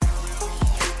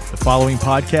following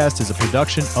podcast is a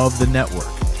production of the network.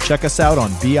 Check us out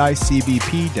on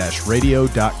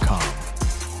bicbp-radio.com.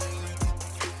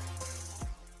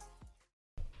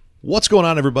 What's going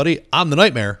on, everybody? I'm the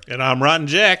Nightmare. And I'm Rotten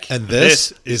Jack. And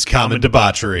this is Common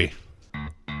Debauchery.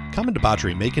 Common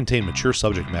Debauchery may contain mature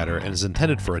subject matter and is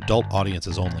intended for adult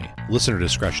audiences only. Listener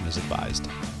discretion is advised.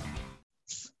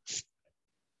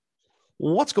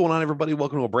 What's going on, everybody?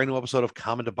 Welcome to a brand new episode of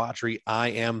Common Debauchery. I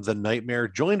am the Nightmare,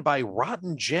 joined by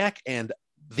Rotten Jack, and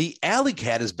the Alley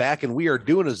Cat is back, and we are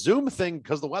doing a Zoom thing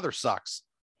because the weather sucks.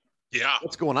 Yeah.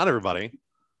 What's going on, everybody?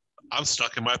 I'm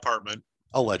stuck in my apartment.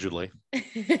 Allegedly.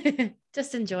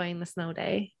 Just enjoying the snow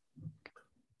day.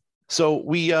 So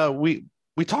we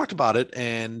talked about it,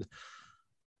 and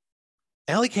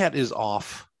Alley Cat is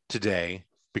off today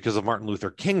because of Martin Luther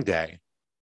King Day.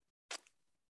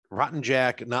 Rotten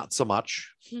Jack, not so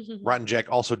much. Rotten Jack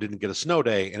also didn't get a snow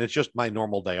day, and it's just my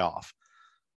normal day off.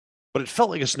 But it felt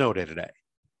like a snow day today,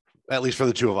 at least for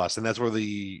the two of us. And that's where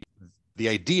the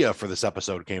idea for this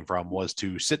episode came from, was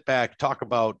to sit back, talk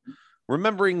about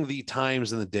remembering the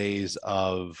times and the days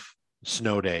of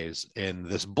snow days in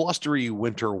this blustery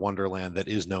winter wonderland that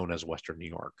is known as Western New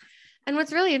York. And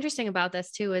what's really interesting about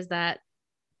this too is that,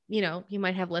 you know, you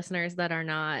might have listeners that are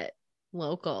not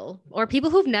local or people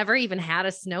who've never even had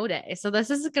a snow day. So this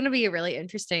is going to be a really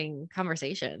interesting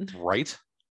conversation. Right?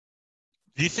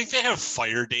 Do you think they have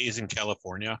fire days in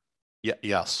California? Yeah.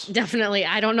 Yes. Definitely.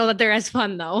 I don't know that they're as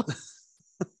fun though.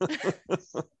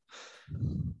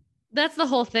 That's the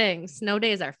whole thing. Snow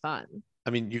days are fun. I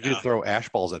mean, you could throw ash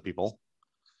balls at people.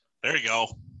 There you go.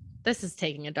 This is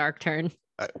taking a dark turn.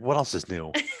 What else is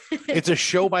new? It's a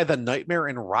show by the Nightmare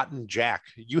and Rotten Jack.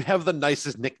 You have the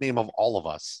nicest nickname of all of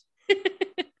us.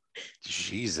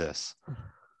 Jesus.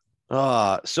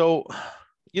 So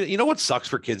you know what sucks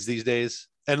for kids these days?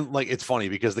 And like, it's funny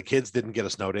because the kids didn't get a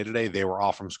snow day today. They were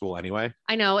off from school anyway.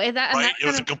 I know. Right? It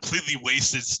was a completely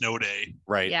wasted snow day.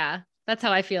 Right. Yeah. That's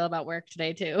how I feel about work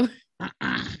today too.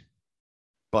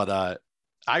 But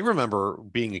I remember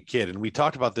being a kid, and we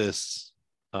talked about this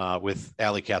with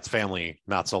Alley Cat's family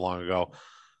not so long ago.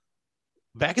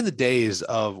 Back in the days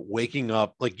of waking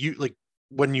up, like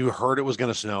when you heard it was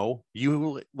going to snow,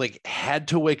 you like had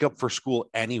to wake up for school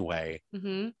anyway,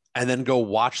 and then go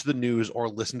watch the news or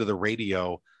listen to the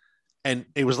radio. And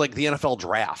it was like the NFL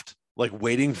draft, like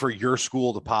waiting for your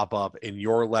school to pop up in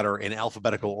your letter in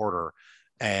alphabetical order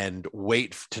and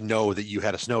wait to know that you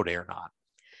had a snow day or not.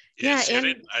 Yeah, and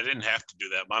I didn't have to do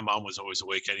that. My mom was always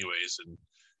awake anyways, and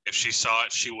if she saw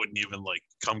it, she wouldn't even like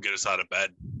come get us out of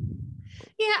bed.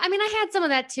 Yeah, I mean, I had some of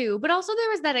that too, but also there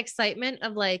was that excitement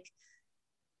of like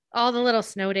all the little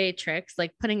snow day tricks,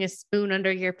 like putting a spoon under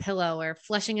your pillow or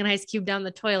flushing an ice cube down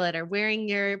the toilet or wearing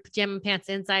your pajama pants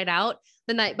inside out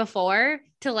the night before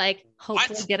to like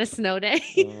hopefully get a snow day.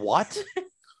 What?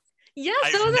 Yes,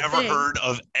 I've never heard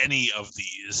of any of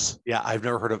these. Yeah, I've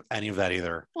never heard of any of that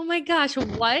either. Oh my gosh,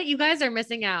 what? You guys are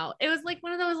missing out. It was like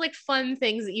one of those like fun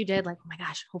things that you did, like, oh my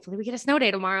gosh, hopefully we get a snow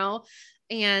day tomorrow.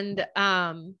 And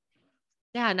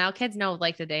yeah, now kids know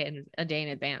like a day in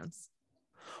advance.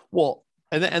 Well,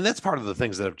 and that's part of the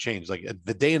things that have changed. Like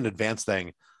the day in advance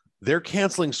thing, they're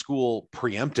canceling school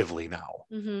preemptively now.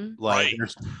 Like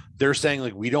they're saying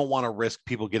like, we don't want to risk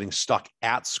people getting stuck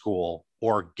at school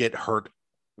or get hurt.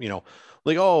 You know,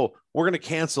 like, oh, we're going to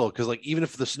cancel because like, even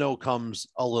if the snow comes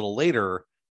a little later,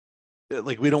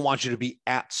 like we don't want you to be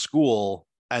at school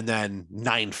and then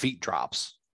 9 feet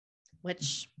drops.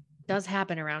 Which does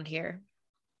happen around here.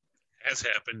 Has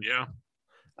happened, yeah.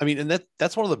 I mean, and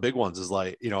that's one of the big ones is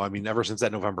like, you know, I mean, ever since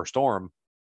that November storm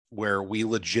where we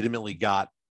legitimately got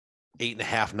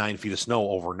 8.5, 9 feet of snow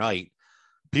overnight,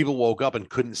 people woke up and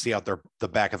couldn't see out the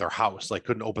back of their house, like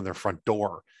couldn't open their front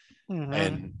door.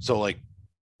 And so like,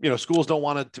 you know, schools don't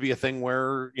want it to be a thing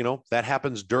where, you know, that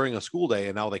happens during a school day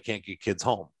and now they can't get kids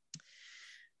home.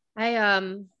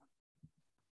 I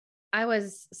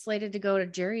was slated to go to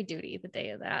jury duty the day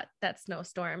of that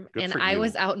snowstorm. And I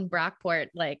was out in Brockport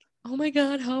like, oh my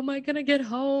God, how am I going to get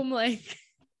home? Like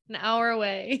an hour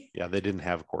away. Yeah, they didn't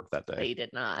have court that day. They did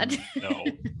not. No.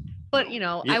 But, you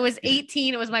know, I was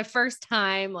 18. It was my first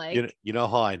time. Like, you know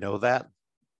how I know that?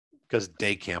 Because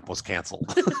day camp was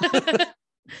canceled.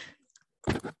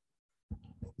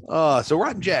 So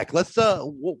Rotten Jack, let's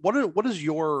what is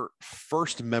your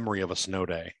first memory of a snow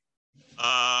day?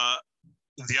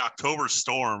 The October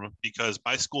storm, because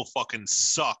my school fucking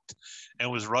sucked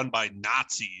and was run by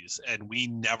Nazis, and we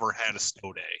never had a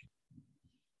snow day.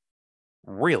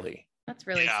 Really? That's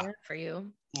really sad for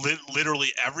you.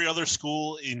 Literally every other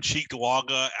school in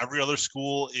Cheektowaga, every other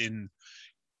school in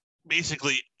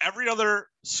basically every other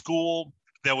school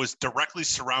that was directly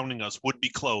surrounding us would be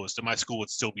closed and my school would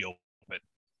still be open.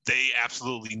 They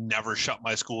absolutely never shut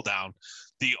my school down.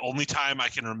 The only time I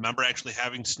can remember actually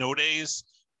having snow days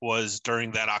was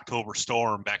during that October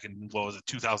storm back in, what was it,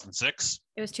 2006?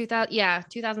 It was 2000. Yeah,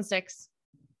 2006.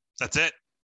 That's it.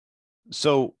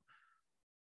 So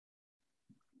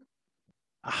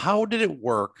how did it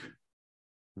work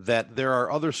that there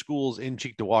are other schools in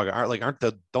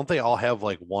Cheektowaga? Don't they all have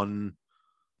like one?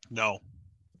 No.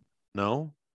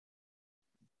 No.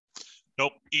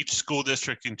 Nope. Each school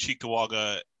district in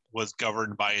Cheektowaga was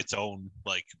governed by its own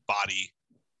like body.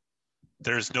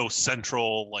 There's no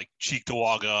central like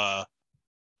Cheektowaga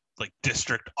like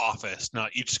district office. No,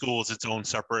 each school is its own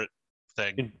separate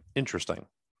thing. Interesting.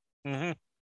 Mm-hmm.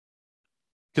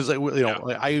 Because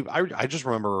I just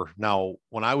remember now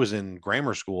when I was in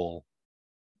grammar school,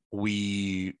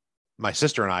 my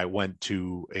sister and I went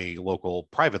to a local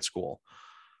private school,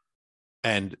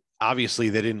 and obviously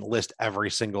they didn't list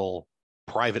every single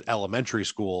private elementary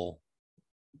school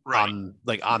on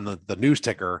the news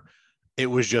ticker. It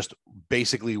was just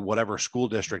basically whatever school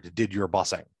district did your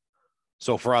busing.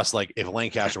 So for us, like if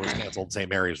Lancaster was canceled, St.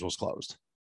 Mary's was closed.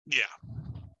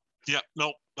 Yeah.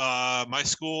 Nope. My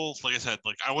school, like I said,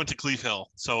 like I went to Cleve Hill.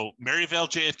 So Maryvale,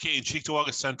 JFK, and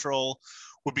Cheektowaga Central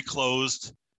would be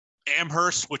closed.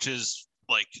 Amherst, which is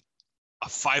like a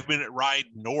 5-minute ride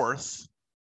north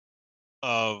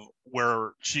of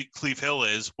where Cleve Hill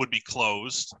is, would be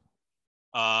closed.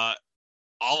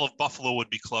 All of Buffalo would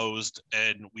be closed,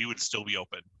 and we would still be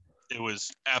open. It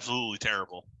was absolutely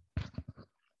terrible.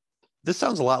 This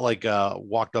sounds a lot like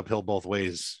walked uphill both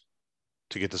ways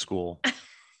to get to school.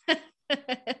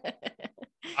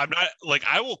 I'm not like,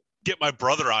 I will get my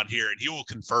brother on here and he will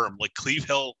confirm like Cleve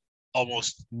Hill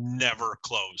almost never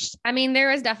closed. I mean,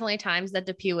 there was definitely times that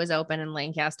Depew was open and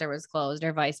Lancaster was closed,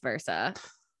 or vice versa.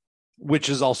 Which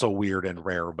is also weird and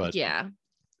rare, but yeah.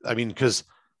 I mean, because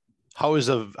how is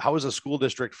a school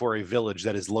district for a village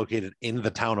that is located in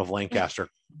the town of Lancaster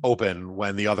open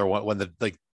when the other one, when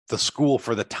the school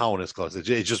for the town is closed?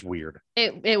 It's just weird.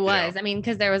 It was. Yeah. I mean,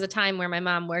 because there was a time where my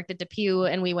mom worked at Depew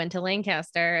and we went to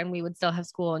Lancaster and we would still have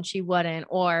school and she wouldn't,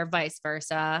 or vice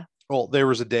versa. Well, there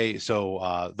was a day.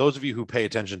 So those of you who pay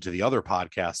attention to the other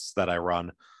podcasts that I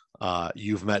run,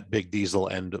 you've met Big Diesel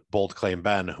and Bold Claim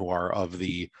Ben, who are of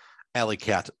the Alley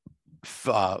Cat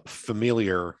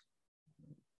familiar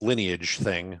lineage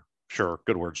thing. Sure.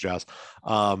 Good words, Jazz.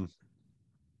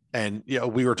 And,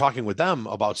 we were talking with them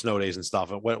about snow days and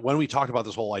stuff. And when we talked about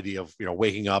this whole idea of,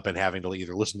 waking up and having to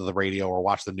either listen to the radio or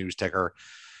watch the news ticker,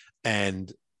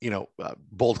 and,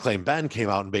 Bold Claim Ben came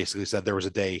out and basically said there was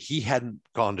a day he hadn't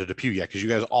gone to Depew yet, because you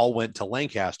guys all went to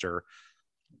Lancaster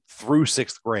through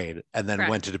 6th grade and then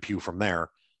went to Depew from there.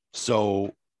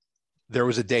 So there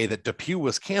was a day that Depew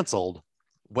was canceled.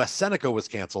 West Seneca was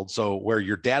canceled. So where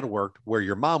your dad worked, where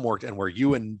your mom worked, and where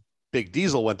you and Big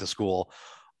Diesel went to school,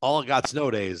 all got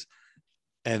snow days,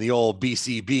 and the old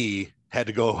BCB had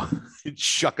to go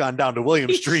shuck on down to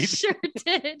William Street. Sure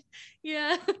did.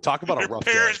 Yeah. Talk about a rough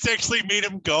day. Parents actually made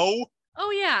him go.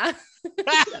 Oh yeah.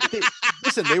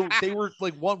 Listen, they were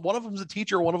like one of them was a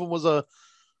teacher, one of them was a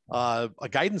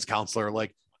guidance counselor.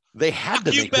 Like they had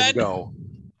to make him go.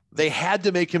 They had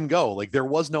to make him go. Like there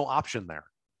was no option there.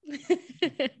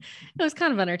 It was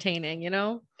kind of entertaining,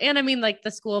 and I mean, like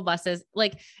the school buses,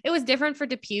 like it was different for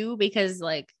Depew because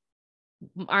like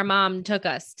our mom took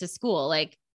us to school.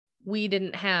 Like we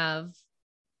didn't have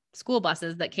school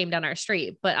buses that came down our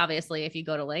street, but obviously if you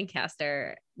go to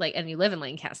Lancaster, like, and you live in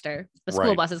Lancaster, the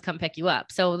school buses come pick you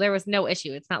up. So there was no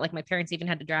issue. It's not like my parents even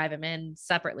had to drive him in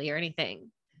separately or anything.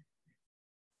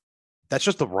 That's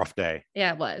just a rough day.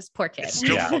 Yeah, it was. Poor kid. It's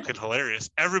still fucking hilarious.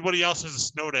 Everybody else has a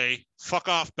snow day. Fuck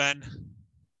off, Ben.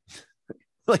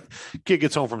 Like, kid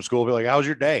gets home from school, be like, "How's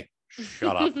your day?"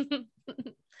 Shut up.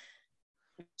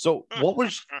 So, what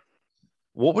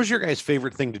was your guys'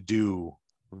 favorite thing to do,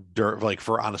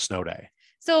 on a snow day?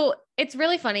 So it's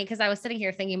really funny because I was sitting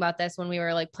here thinking about this when we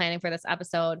were like planning for this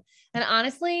episode, and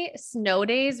honestly, snow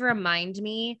days remind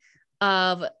me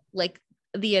of like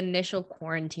the initial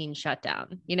quarantine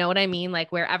shutdown. You know what I mean?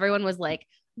 Like where everyone was like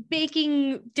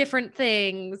baking different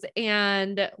things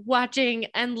and watching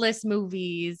endless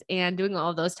movies and doing all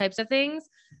of those types of things.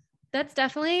 That's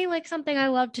definitely like something I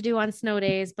love to do on snow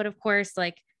days. But of course,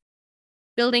 like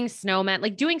building snowmen,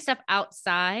 like doing stuff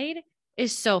outside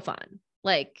is so fun.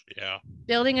 Like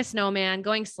building a snowman,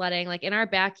 going sledding, like in our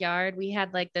backyard, we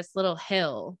had like this little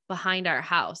hill behind our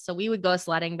house. So we would go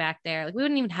sledding back there. Like we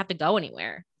wouldn't even have to go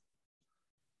anywhere.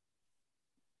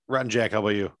 Rotten Jack, how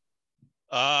about you?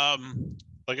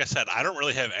 Like I said, I don't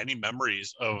really have any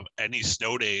memories of any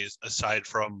snow days aside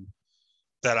from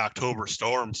that October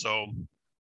storm. So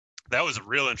that was a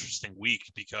real interesting week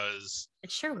because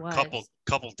It sure was.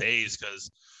 couple days,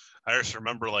 because I just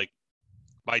remember like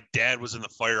my dad was in the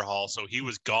fire hall, so he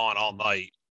was gone all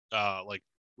night.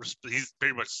 He's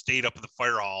pretty much stayed up in the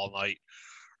fire hall all night,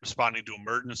 responding to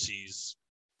emergencies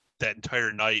that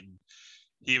entire night. And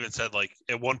he even said like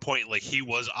at one point like he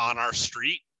was on our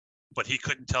street, but he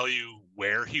couldn't tell you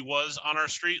where he was on our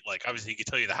street. Like obviously he could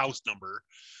tell you the house number,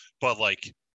 but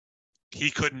like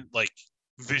he couldn't like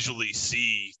visually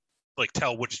see, like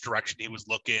tell which direction he was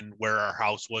looking, where our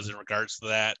house was in regards to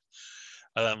that.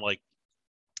 And then like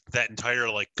that entire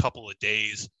like couple of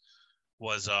days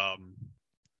was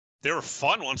they were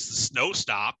fun once the snow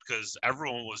stopped, because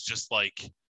everyone was just like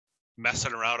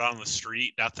messing around on the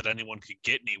street. Not that anyone could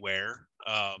get anywhere.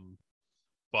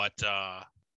 But I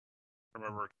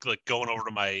remember like going over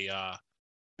to my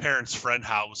parents' friend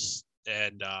house,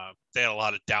 and they had a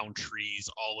lot of down trees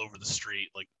all over the street.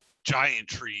 Like giant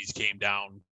trees came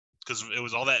down because it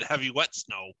was all that heavy wet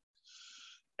snow.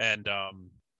 And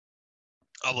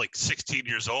I'm like 16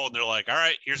 years old, and they're like, all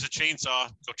right, here's a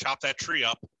chainsaw, go chop that tree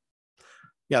up.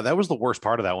 Yeah, that was the worst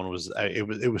part of that one. Was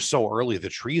it was so early, the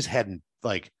trees hadn't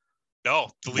like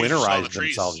the leaves were on the winterized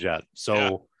trees themselves yet. So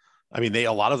Yeah. I mean, a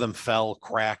lot of them fell,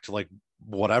 cracked, like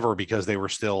whatever, because they were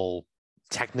still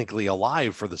technically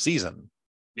alive for the season.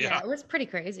 Yeah, it was pretty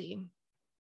crazy.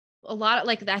 A lot of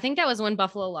like I think that was when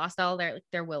Buffalo lost all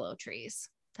their willow trees.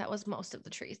 That was most of the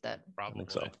trees that I think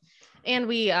so. And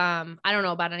we I don't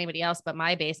know about anybody else, but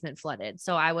my basement flooded.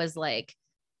 So I was in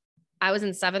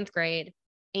 7th grade,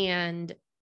 and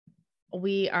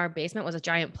our basement was a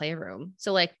giant playroom.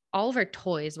 So like all of our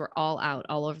toys were all out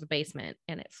all over the basement,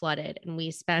 and it flooded, and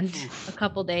we spent a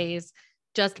couple days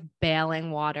just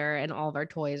bailing water, and all of our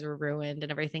toys were ruined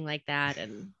and everything like that.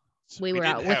 And we were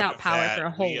out without power for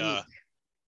a whole week.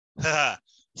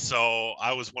 So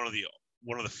I was one of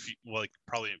the few, like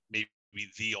probably maybe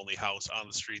the only house on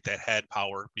the street that had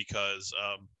power, because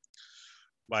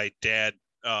my dad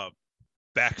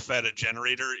backfed a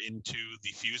generator into the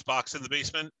fuse box in the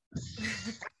basement.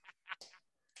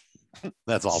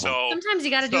 That's awesome. So sometimes you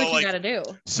got to do what you got to do.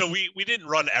 So we didn't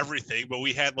run everything, but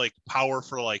we had like power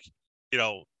for like,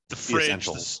 the fridge,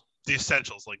 the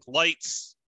essentials, like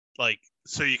lights, like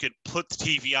so you could put the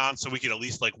TV on, so we could at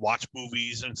least like watch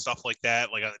movies and stuff like that,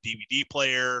 like on the DVD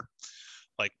player,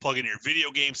 like plug in your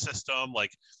video game system.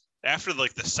 Like after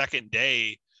like the second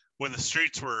day, when the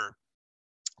streets were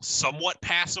somewhat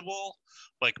passable,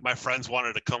 like my friends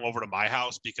wanted to come over to my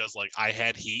house because like I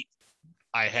had heat,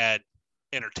 I had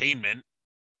entertainment.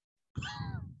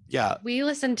 Yeah, we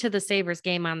listened to the Sabres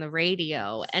game on the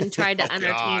radio and tried to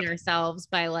entertain ourselves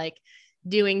by like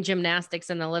doing gymnastics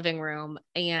in the living room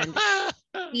and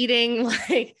eating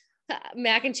like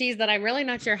mac and cheese that I'm really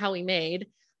not sure how we made.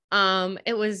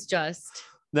 It was just.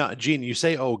 Now, Gene, you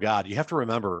say, oh God, you have to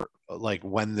remember like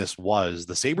when this was,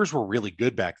 the Sabres were really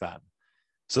good back then.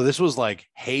 So this was like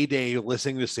heyday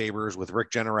listening to Sabres with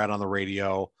Rick Jeanneret on the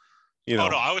radio. Oh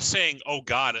no, I was saying, oh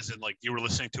God, as in like you were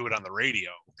listening to it on the radio.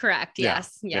 Correct.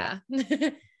 Yes. Yeah.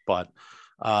 But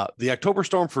the October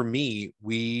storm for me,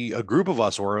 a group of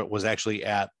us was actually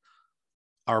at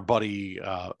our buddy,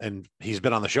 and he's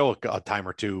been on the show a time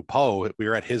or two, Poe. We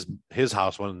were at his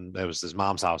house when it was his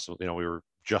mom's house. We were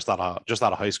just out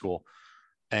of high school,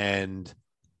 and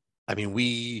I mean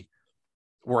we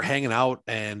were hanging out,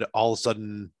 and all of a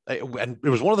sudden, and it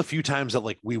was one of the few times that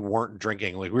like we weren't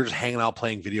drinking, like we were just hanging out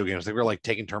playing video games. Like we were like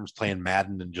taking turns playing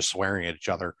Madden and just swearing at each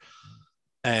other,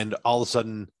 and all of a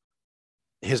sudden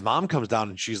his mom comes down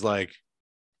and she's like,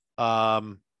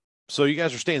 so you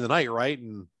guys are staying the night, right?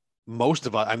 And most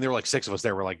of us, I mean, there were like 6 of us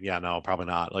there. We're like, yeah, no, probably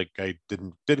not. Like I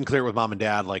didn't clear it with mom and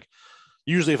dad. Like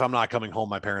usually if I'm not coming home,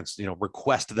 my parents,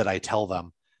 request that I tell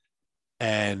them.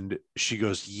 And she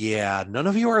goes, yeah, none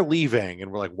of you are leaving.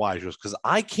 And we're like, why? She goes, because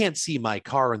I can't see my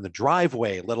car in the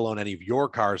driveway, let alone any of your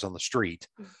cars on the street.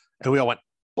 And we all went,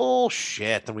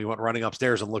 bullshit. And we went running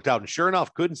upstairs and looked out, and sure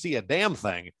enough, couldn't see a damn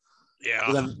thing.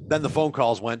 Yeah. So then the phone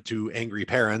calls went to angry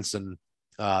parents. And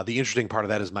the interesting part of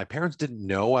that is my parents didn't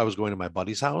know I was going to my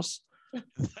buddy's house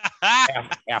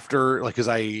after, like, because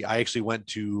I actually went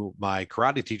to my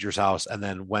karate teacher's house and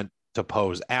then went to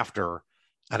Poe's after,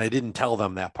 and I didn't tell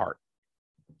them that part.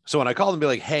 So when I called them and be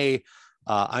like, hey,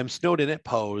 I'm snowed in at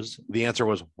Poe's, the answer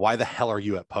was, why the hell are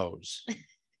you at Poe's?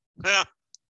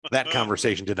 That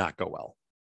conversation did not go well.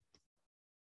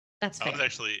 That's fair.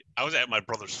 I was at my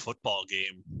brother's football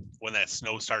game when that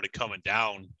snow started coming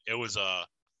down. It was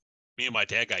me and my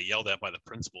dad got yelled at by the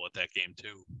principal at that game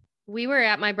too. We were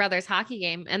at my brother's hockey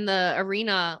game, and the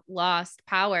arena lost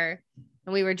power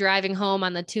And we were driving home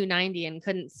on the 290 and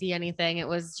couldn't see anything. It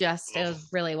was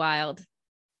really wild.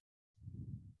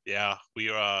 Yeah, me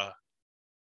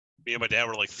and my dad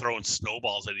were like throwing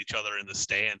snowballs at each other in the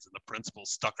stands, and the principal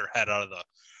stuck her head out of the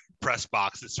press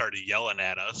box and started yelling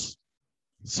at us.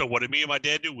 So what did me and my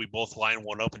dad do? We both lined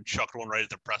one up and chucked one right at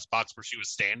the press box where she was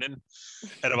standing.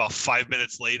 And about 5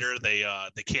 minutes later, they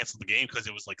canceled the game because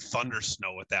it was like thunder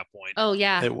snow at that point. Oh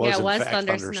yeah, It was, it was in fact,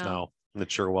 thunder thunder snow. snow.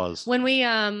 It sure was. When we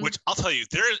Which I'll tell you,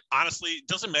 there honestly, it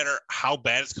doesn't matter how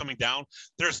bad it's coming down.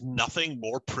 There's nothing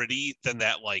more pretty than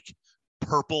that like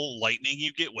purple lightning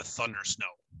you get with thunder snow.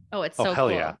 Oh, it's so hell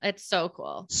cool. yeah. It's so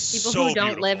cool. People So who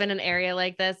don't live beautiful. in an area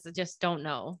like this just don't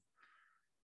know.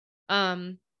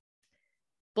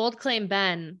 Bold Claim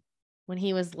Ben, when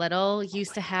he was little,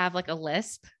 used to have like a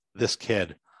lisp. This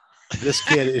kid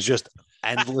is just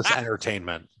endless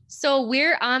entertainment. So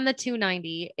we're on the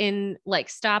 290 in like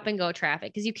stop and go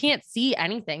traffic because you can't see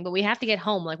anything, but we have to get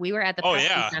home. Like we were at the Oh, Pepsi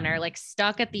yeah. Center, like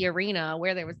stuck at the arena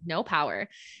where there was no power.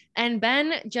 And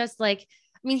Ben just like,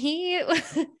 I mean, he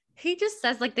he just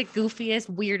says like the goofiest,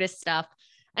 weirdest stuff.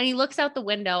 And he looks out the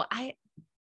window.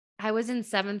 I was in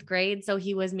 7th grade, so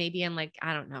he was maybe in like,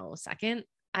 I don't know, 2nd.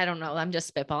 I don't know. I'm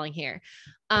just spitballing here.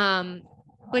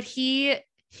 But he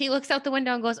looks out the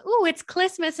window and goes, "Ooh, it's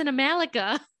Christmas in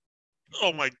America."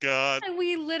 Oh my God. And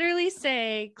we literally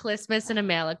say Christmas in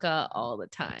America all the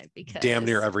time because Damn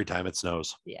near every time it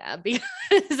snows. Yeah, because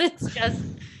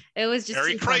it was just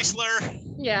Harry too funny. Chrysler.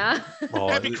 Yeah. Oh,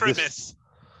 Happy Christmas.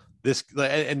 This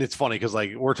and it's funny because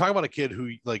like we're talking about a kid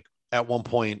who like at one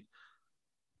point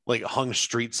like hung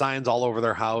street signs all over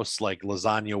their house, like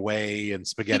Lasagna Way and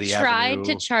Spaghetti He tried Avenue.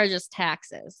 to charge us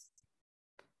taxes.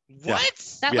 Yeah.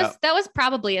 What? That was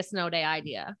probably a snow day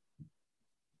idea.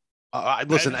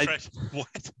 Listen, What?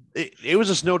 it was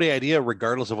a snow day idea,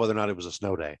 regardless of whether or not it was a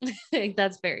snow day.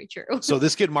 That's very true. So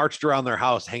this kid marched around their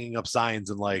house, hanging up signs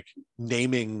and like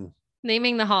naming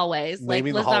Naming the hallways,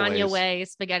 Naming like the Lasagna hallways. Way,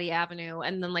 Spaghetti Avenue,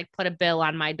 and then like put a bill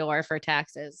on my door for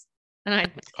taxes.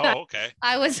 And Oh, okay.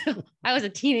 I was a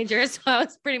teenager, so I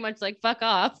was pretty much like, fuck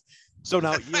off. So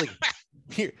now,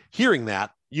 like, hearing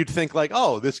that, you'd think like,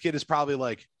 oh, this kid is probably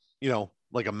like,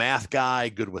 like a math guy,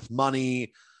 good with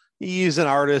money. He's an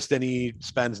artist and he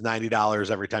spends $90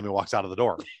 every time he walks out of the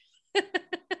door.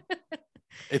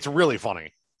 It's really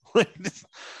funny.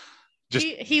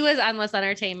 He was endless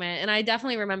entertainment. And I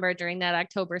definitely remember during that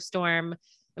October storm,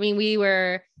 I mean, we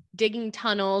were digging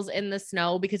tunnels in the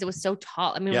snow because it was so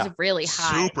tall. I mean, it was really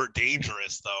high. Super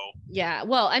dangerous though. Yeah.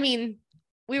 Well, I mean,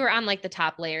 we were on like the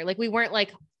top layer. Like we weren't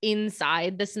like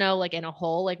inside the snow, like in a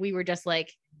hole. Like we were just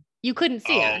like, you couldn't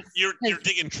see us. You're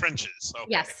digging trenches. Okay.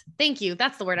 Yes. Thank you.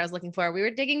 That's the word I was looking for. We were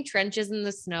digging trenches in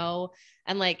the snow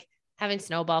and like having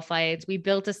snowball fights. We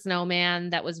built a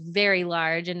snowman that was very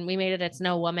large and we made it a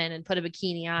snow woman and put a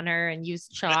bikini on her and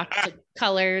used chalk to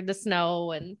color the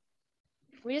snow. And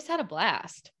we just had a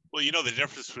blast. Well, you know the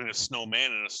difference between a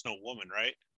snowman and a snow woman,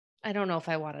 right? I don't know if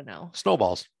I want to know.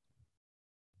 Snowballs.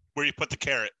 Where you put the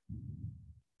carrot.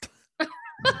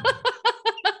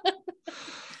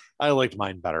 I liked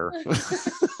mine better.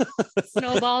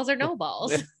 Snowballs or no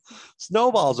balls.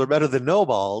 Snowballs are better than no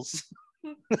balls.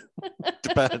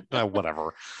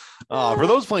 Whatever. For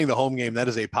those playing the home game, that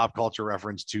is a pop culture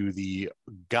reference to the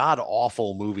god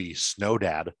awful movie Snow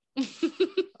Dad,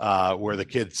 where the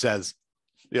kid says,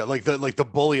 "Yeah, like the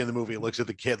bully in the movie looks at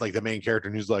the kid, like the main character,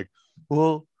 and he's like,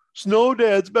 well, Snow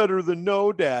Dad's better than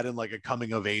no dad," in like a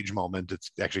coming of age moment.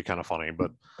 It's actually kind of funny, but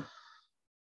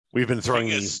we've been throwing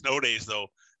Speaking of these. snow days though.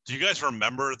 Do you guys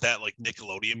remember that like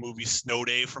Nickelodeon movie Snow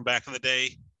Day from back in the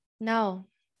day? No.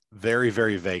 Very,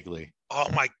 very vaguely. Oh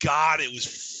my God, it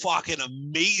was fucking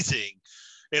amazing.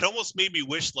 It almost made me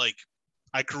wish like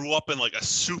I grew up in like a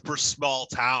super small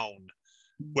town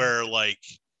where like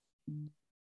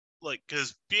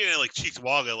because being in like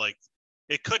Cheektowaga, like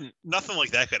nothing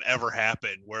like that could ever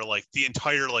happen where like the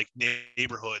entire like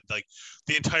neighborhood, like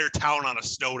the entire town on a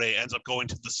snow day ends up going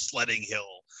to the sledding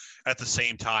hill at the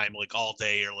same time, like all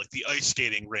day, or like the ice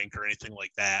skating rink or anything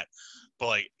like that. But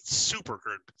like super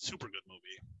good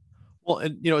movie. Well,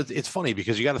 and it's funny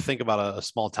because you got to think about a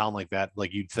small town like that.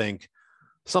 Like you'd think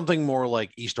something more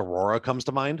like East Aurora comes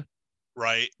to mind.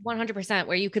 Right. 100%,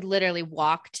 where you could literally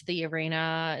walk to the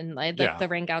arena and like the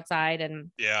rink outside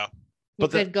and yeah. you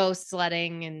could go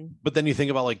sledding. But then you think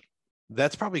about like,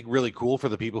 that's probably really cool for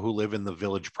the people who live in the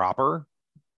village proper.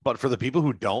 But for the people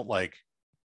who don't, like,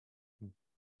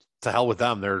 to hell with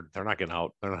them, they're not getting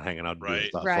out. They're not hanging out. Doing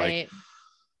stuff. Right. Like,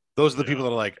 those are the people that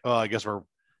are like, oh, I guess we're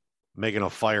making a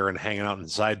fire and hanging out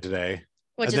inside today.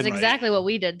 Which is exactly what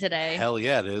we did today. Hell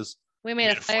yeah, it is. We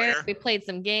made a fire. We played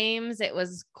some games. It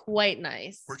was quite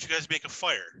nice. Where'd you guys make a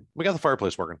fire? We got the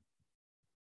fireplace working.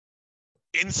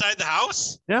 Inside the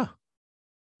house? Yeah.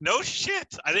 No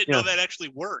shit. I didn't know that actually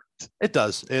worked. It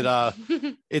does.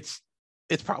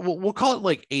 It's probably, we'll call it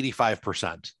like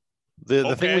 85%.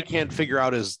 The thing we can't figure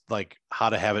out is like how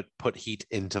to have it put heat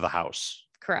into the house.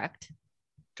 Correct.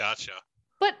 Gotcha.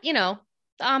 But the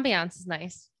ambiance is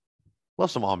nice.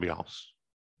 Love some ambiance.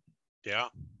 Yeah.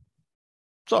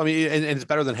 So I mean, and it's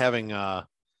better than having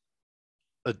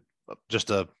just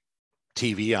a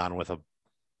TV on with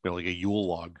like a Yule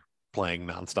log playing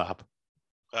nonstop.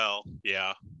 Well,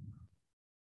 yeah.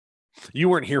 You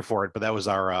weren't here for it, but that was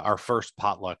our first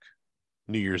potluck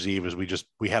New Year's Eve. Is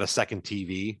we had a second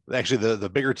TV. Actually, the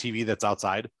bigger TV that's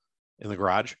outside in the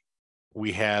garage.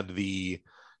 We had the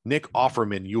Nick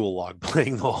Offerman Yule log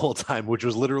playing the whole time, which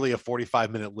was literally a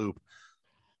 45-minute loop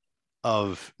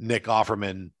of Nick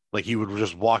Offerman. Like he would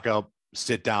just walk up,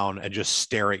 sit down, and just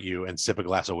stare at you and sip a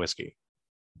glass of whiskey.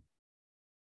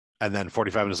 And then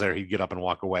 45 minutes later, he'd get up and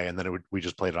walk away, and then we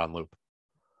just played it on loop.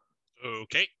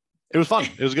 Okay. It was fun.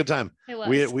 It was a good time. It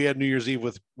was. We had New Year's Eve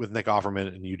with Nick Offerman,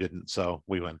 and you didn't, so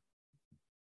we win.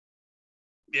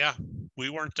 Yeah, we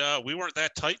weren't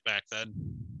that tight back then.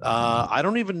 I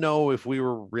don't even know if we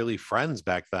were really friends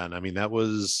back then. I mean, that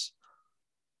was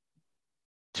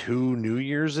 2 New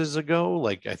Year's ago.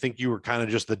 Like, I think you were kind of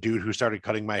just the dude who started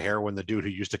cutting my hair when the dude who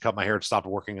used to cut my hair stopped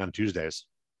working on Tuesdays.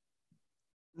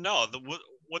 No,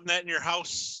 wasn't that in your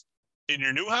house, in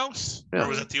your new house? Yeah. Or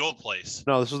was it the old place?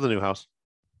 No, this was the new house.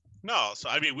 No, so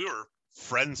I mean, we were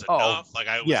friends enough. Like,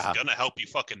 I was gonna help you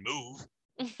fucking move.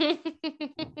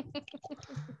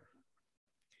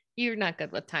 You're not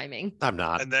good with timing. I'm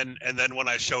not. And then when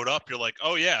I showed up, you're like,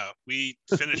 "Oh yeah, we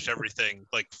finished everything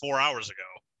like 4 hours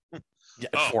ago."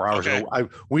 Yeah, 4 hours ago.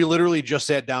 We literally just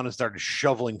sat down and started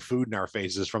shoveling food in our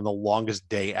faces from the longest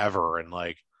day ever, and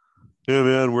like, yeah,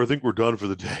 man, I think we're done for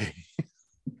the day.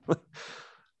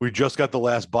 We just got the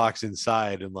last box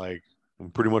inside, and like, I'm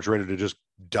pretty much ready to just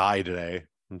die today.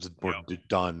 We're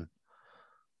done.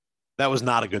 That was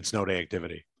not a good snow day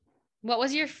activity. What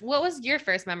was your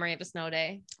first memory of a snow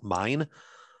day? Mine?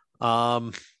 I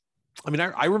mean,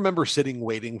 I remember sitting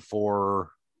waiting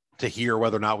to hear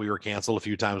whether or not we were canceled a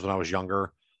few times when I was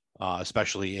younger,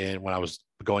 especially when I was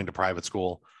going to private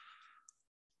school.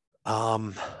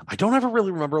 I don't ever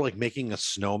really remember like making a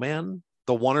snowman.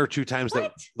 The one or two times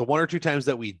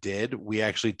that we did, we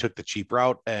actually took the cheap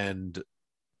route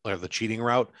or the cheating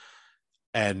route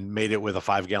and made it with a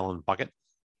 5-gallon bucket.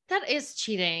 That is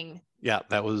cheating. Yeah,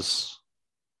 that was.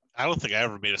 I don't think I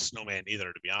ever made a snowman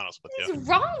either, to be honest with you. What's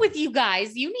wrong with you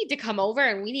guys? You need to come over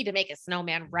and we need to make a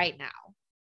snowman right now.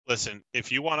 Listen,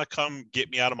 if you want to come get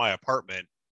me out of my apartment,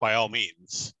 by all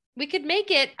means. We could make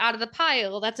it out of the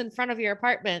pile that's in front of your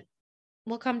apartment.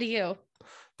 We'll come to you.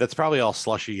 That's probably all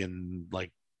slushy and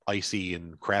like icy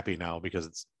and crappy now because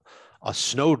it's a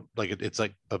snow, like it's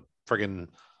like a friggin'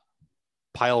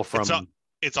 pile from.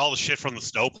 It's all the shit from the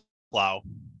snow plow.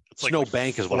 It's snow like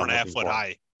bank is what 4.5 foot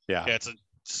high. Yeah, it's a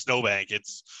snow bank.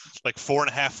 It's like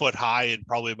 4.5 foot high and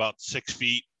probably about 6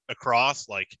 feet across.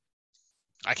 Like,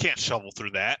 I can't shovel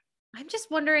through that. I'm just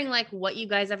wondering, like, what you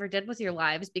guys ever did with your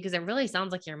lives because it really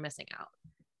sounds like you're missing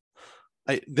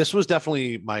out. This was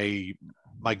definitely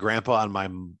my grandpa on my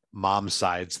mom's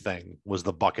side's thing was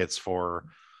the buckets for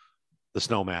the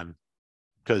snowman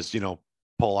because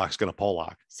Pollock's gonna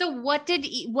Pollock. So what did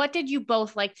you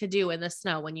both like to do in the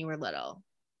snow when you were little?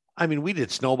 I mean, we did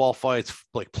snowball fights.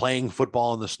 Like playing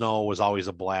football in the snow was always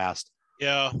a blast.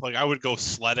 Yeah, like I would go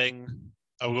sledding.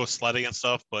 And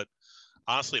stuff, but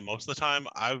honestly, most of the time,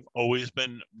 I've always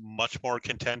been much more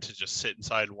content to just sit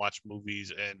inside and watch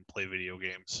movies and play video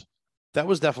games. That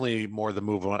was definitely more the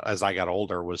move as I got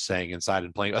older, was staying inside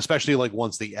and playing, especially like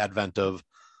once the advent of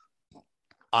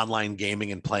online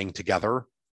gaming and playing together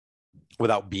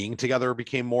without being together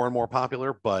became more and more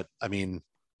popular. But I mean,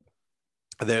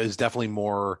 there is definitely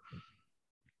more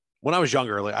when I was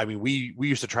younger. Like, I mean, we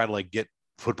used to try to like get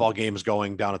football games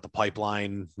going down at the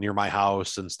pipeline near my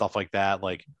house and stuff like that.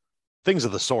 Like things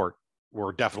of the sort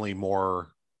were definitely more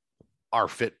our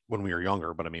fit when we were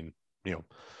younger. But I mean,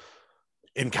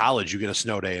 in college, you get a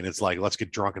snow day and it's like, let's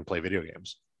get drunk and play video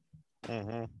games.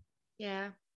 Mm-hmm. Yeah,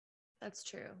 that's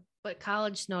true. But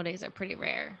college snow days are pretty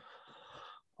rare.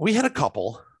 We had a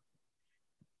couple.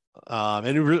 And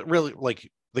it really like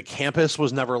the campus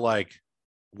was never like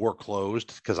we're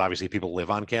closed because obviously people live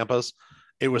on campus.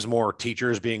 It was more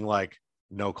teachers being like,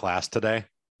 no class today.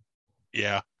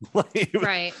 Yeah.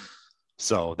 Right.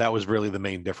 So that was really the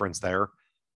main difference there.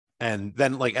 And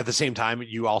then like at the same time,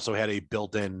 you also had a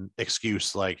built-in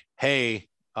excuse like, hey,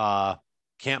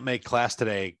 can't make class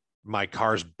today. My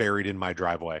car's buried in my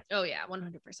driveway. Oh yeah,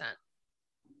 100%.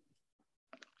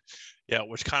 Yeah,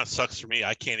 which kind of sucks for me.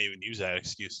 I can't even use that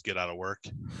excuse to get out of work.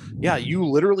 Yeah, you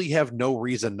literally have no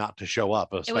reason not to show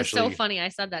up. Especially... It was so funny. I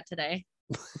said that today.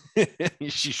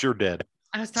 She sure did.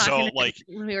 I was talking So like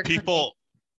when we were people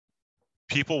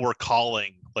were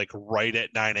calling like right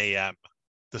at 9 a.m.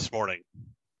 this morning.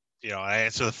 You know, I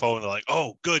answer the phone. They're like,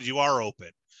 "Oh, good, you are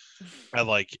open." And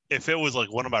like, if it was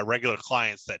like one of my regular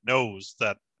clients that knows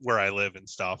that where I live and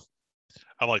stuff,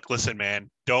 I'm like, "Listen,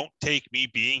 man, don't take me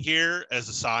being here as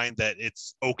a sign that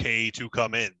it's okay to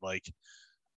come in." Like,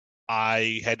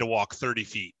 I had to walk 30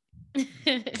 feet.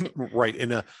 Right,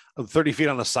 in a 30 feet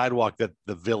on a sidewalk that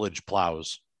the village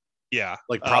plows. Yeah,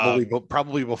 Like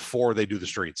probably before they do the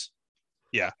streets.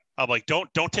 Yeah, I'm like, don't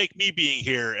take me being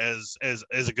here as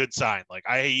a good sign. Like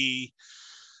I'm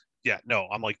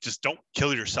like, just don't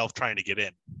kill yourself trying to get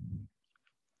in.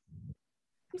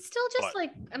 I'm still just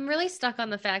like, I'm really stuck on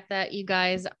the fact that you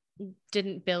guys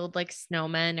didn't build like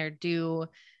snowmen or do.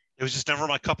 It was just never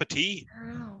my cup of tea. I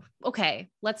don't know. Okay,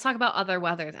 let's talk about other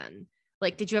weather then.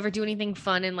 Like, did you ever do anything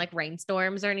fun in like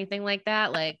rainstorms or anything like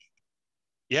that? Like,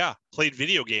 yeah, played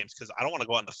video games because I don't want to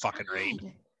go out in the fucking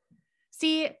rain.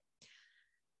 See,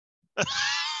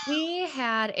 we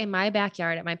had in my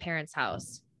backyard at my parents'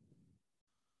 house,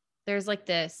 there's like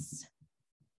this,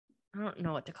 I don't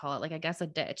know what to call it. Like, I guess a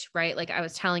ditch, right? Like I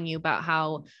was telling you about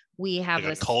how we have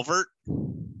like this a culvert.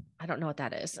 I don't know what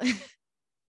that is.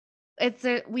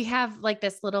 We have like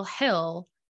this little hill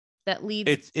that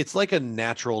leads. It's like a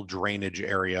natural drainage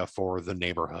area for the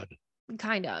neighborhood.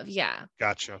 Kind of, yeah.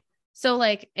 Gotcha. So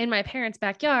like in my parents'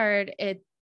 backyard, it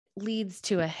leads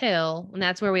to a hill and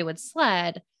that's where we would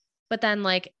sled. But then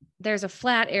like there's a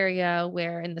flat area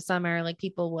where in the summer, like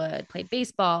people would play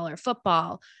baseball or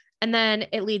football. And then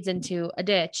it leads into a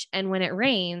ditch. And when it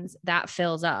rains, that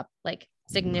fills up like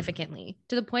significantly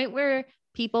to the point where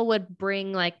people would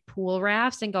bring like pool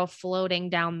rafts and go floating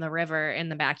down the river in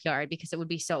the backyard because it would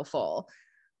be so full.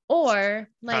 Or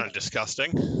like kind of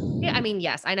disgusting. Yeah, I mean,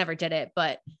 yes, I never did it,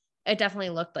 but it definitely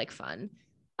looked like fun.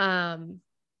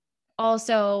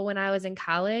 Also, when I was in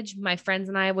college, my friends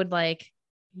and I would like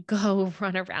go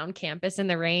run around campus in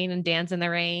the rain and dance in the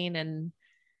rain, and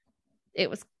it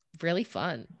was really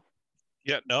fun.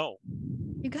 Yeah, no.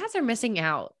 You guys are missing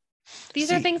out.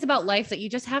 These are things about life that you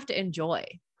just have to enjoy.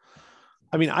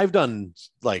 I mean, I've done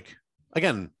like,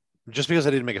 again, just because I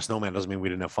didn't make a snowman doesn't mean we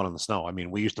didn't have fun in the snow. I mean,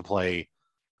 we used to play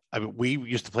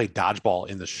dodgeball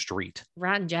in the street.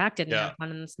 Rotten Jack didn't have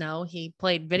fun in the snow. He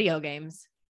played video games.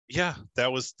 Yeah,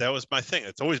 that was my thing.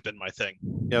 It's always been my thing.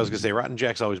 Yeah, I was gonna say Rotten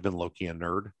Jack's always been low-key a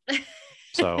nerd.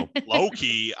 So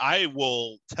low-key, I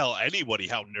will tell anybody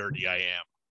how nerdy I am.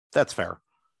 That's fair.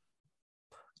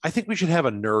 I think we should have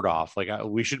a nerd off. Like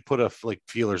we should put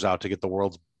feelers out to get the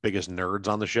world's biggest nerds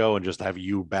on the show and just have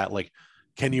you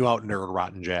can you out nerd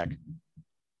Rotten Jack?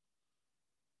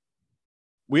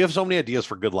 We have so many ideas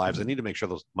for good lives. I need to make sure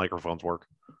those microphones work.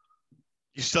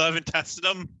 You still haven't tested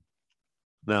them?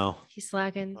 No. He's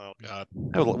slacking. Oh God.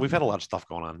 We've had a lot of stuff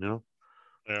going on,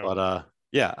 Yeah. But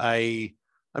yeah, I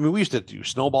mean, we used to do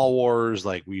snowball wars.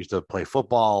 Like we used to play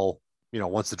football.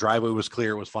 Once the driveway was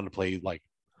clear, it was fun to play like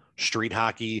street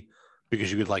hockey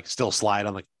because you could like still slide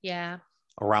on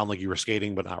around like you were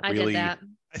skating, but not really. I did that.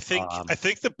 I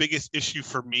think the biggest issue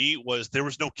for me was there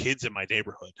was no kids in my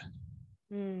neighborhood.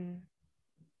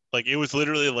 Like it was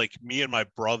literally like me and my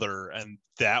brother, and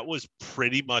that was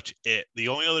pretty much it. The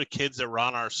only other kids that were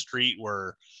on our street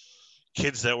were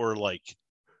kids that were like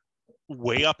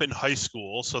way up in high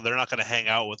school, so they're not going to hang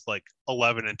out with like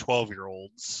 11 and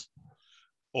 12-year-olds,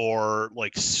 or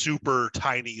like super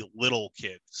tiny little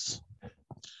kids.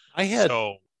 I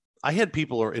had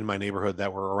people in my neighborhood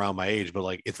that were around my age, but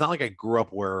like it's not like I grew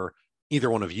up where either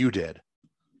one of you did.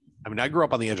 I mean, I grew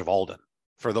up on the edge of Alden.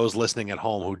 For those listening at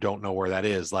home who don't know where that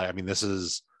is, like, I mean, this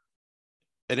is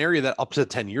an area that up to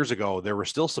 10 years ago, there was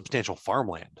still substantial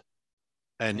farmland.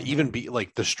 And even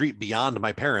like the street beyond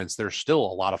my parents, there's still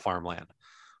a lot of farmland.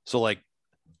 So like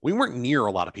we weren't near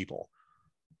a lot of people.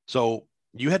 So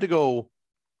you had to go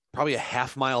probably a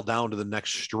half mile down to the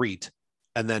next street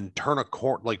and then turn the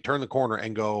corner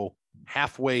and go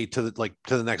halfway to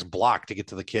the next block to get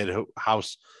to the kid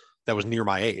house that was near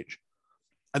my age.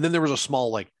 And then there was a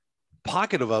small like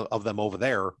pocket of them over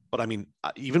there. But I mean,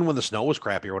 even when the snow was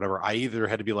crappy or whatever, I either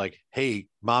had to be like, hey,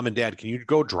 mom and dad, can you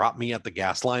go drop me at the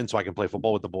gas line so I can play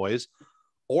football with the boys?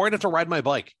 Or I'd have to ride my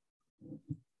bike.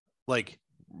 Like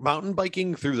mountain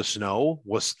biking through the snow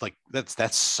was like,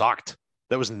 that sucked.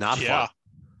 That was not fun.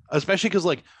 Especially because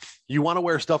like You want to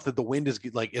wear stuff that the wind is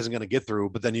like isn't going to get through,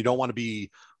 but then you don't want to be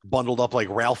bundled up like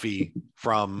Ralphie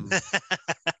from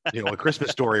A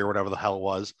Christmas Story or whatever the hell it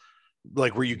was,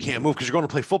 like where you can't move because you're going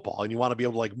to play football and you want to be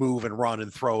able to like move and run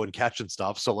and throw and catch and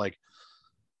stuff. So like,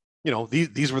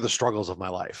 these were the struggles of my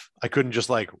life. I couldn't just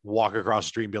like walk across the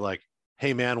street and be like,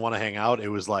 hey man, want to hang out? It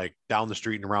was like down the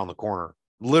street and around the corner,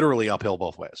 literally uphill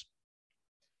both ways.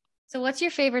 So what's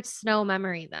your favorite snow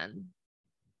memory then?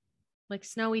 Like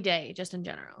snowy day, just in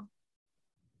general.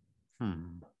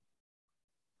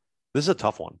 This is a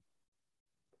tough one.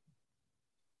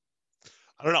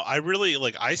 I don't know. I really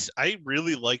like I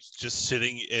really liked just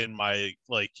sitting in my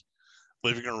like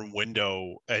living room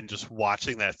window and just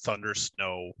watching that thunder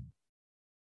snow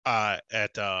at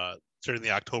during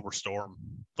the October storm.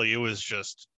 Like it was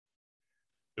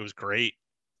great.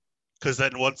 Because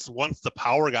then once the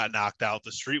power got knocked out,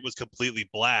 the street was completely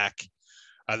black.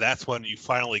 And that's when you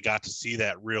finally got to see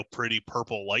that real pretty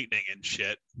purple lightning and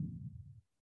shit.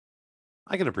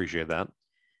 I can appreciate that.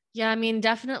 Yeah, I mean,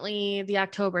 definitely the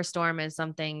October storm is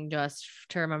something just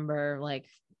to remember, like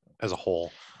as a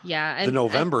whole. Yeah. The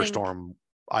November storm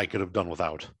I could have done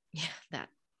without. Yeah, that.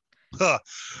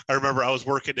 I remember I was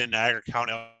working in Niagara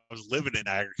County. I was living in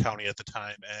Niagara County at the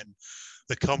time, and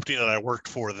the company that I worked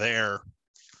for there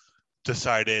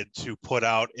decided to put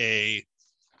out a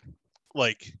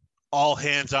like all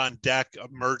hands on deck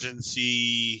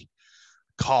emergency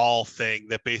call thing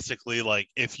that basically like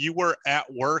if you were at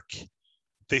work,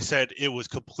 they said it was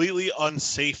completely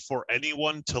unsafe for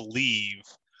anyone to leave.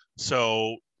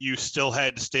 So you still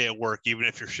had to stay at work even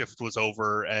if your shift was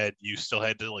over, and you still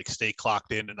had to like stay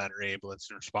clocked in and on your ambulance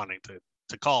and responding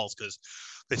to calls because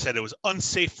they said it was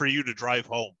unsafe for you to drive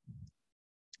home.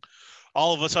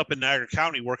 All of us up in Niagara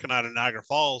County working out in Niagara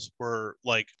Falls were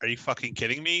like, are you fucking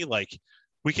kidding me? Like,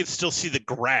 we can still see the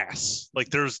grass. Like,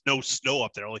 there's no snow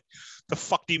up there. Like, the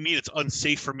fuck do you mean it's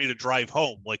unsafe for me to drive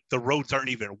home? Like, the roads aren't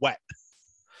even wet.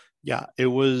 Yeah, it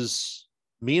was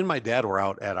me and my dad were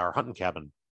out at our hunting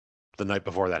cabin the night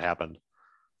before that happened.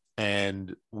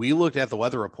 And we looked at the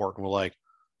weather report and we're like,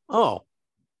 oh,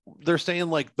 they're saying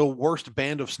like the worst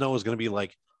band of snow is going to be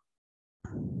like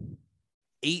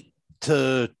 8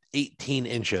 to 18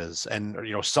 inches and,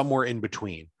 somewhere in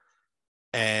between.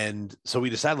 And so we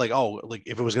decided like, oh, like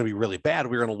if it was going to be really bad,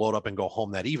 we were going to load up and go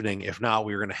home that evening. If not,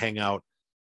 we were going to hang out,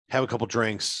 have a couple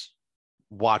drinks,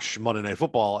 watch Monday Night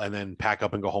Football, and then pack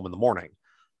up and go home in the morning.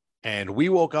 And we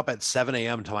woke up at 7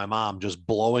 a.m. to my mom just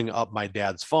blowing up my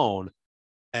dad's phone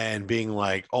and being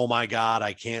like, oh my God,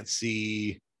 I can't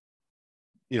see,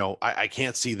 I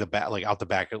can't see the back, like out the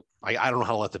back. I don't know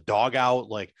how to let the dog out.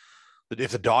 Like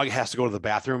if the dog has to go to the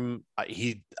bathroom,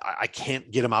 I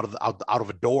can't get him out of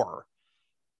a door.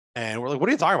 And we're like, what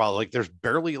are you talking about? Like, there's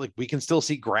barely, like, we can still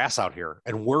see grass out here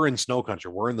and we're in snow country.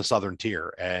 We're in the southern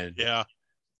tier. And yeah,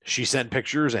 she sent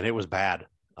pictures and it was bad.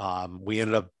 We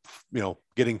ended up,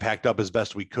 getting packed up as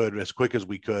best we could, as quick as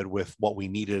we could with what we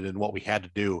needed and what we had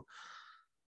to do.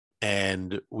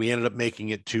 And we ended up making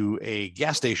it to a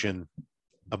gas station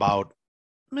about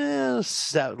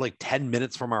like 10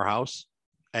 minutes from our house.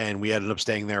 And we ended up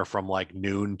staying there from like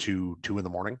noon to 2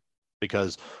 a.m.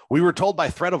 because we were told by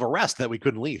threat of arrest that we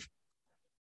couldn't leave.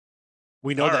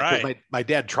 We know that because my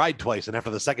dad tried twice. And after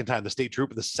the second time, the state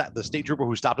trooper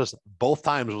who stopped us both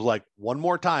times was like, one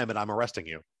more time and I'm arresting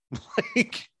you.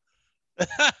 Like,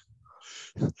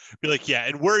 be like, yeah.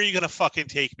 And where are you going to fucking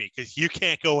take me? Because you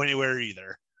can't go anywhere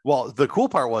either. Well, the cool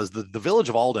part was the village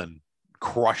of Alden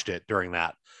crushed it during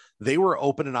that. They were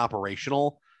open and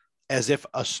operational as if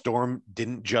a storm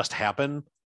didn't just happen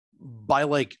by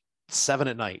like 7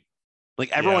 p.m.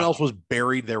 Like everyone else was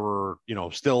buried. There were,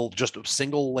 still just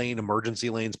single lane emergency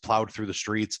lanes plowed through the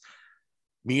streets.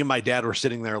 Me and my dad were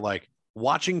sitting there like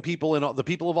watching people the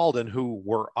people of Alden who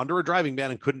were under a driving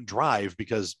ban and couldn't drive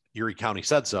because Erie County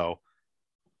said so,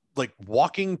 like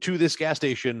walking to this gas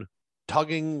station,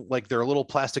 tugging like their little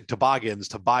plastic toboggans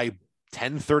to buy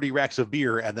 10-30 racks of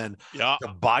beer and then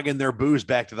toboggan their booze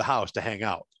back to the house to hang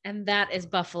out. And that is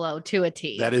Buffalo to a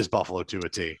T. That is Buffalo to a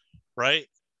T. Right?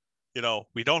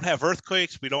 We don't have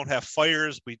earthquakes, we don't have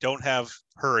fires, we don't have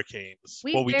hurricanes.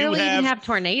 We barely even have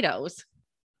tornadoes.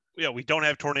 Yeah, we don't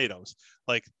have tornadoes.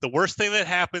 Like the worst thing that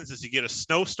happens is you get a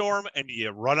snowstorm and you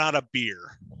run out of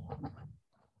beer.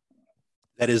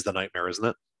 That is the nightmare, isn't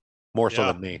it? More so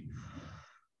than me.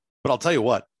 But I'll tell you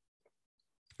what,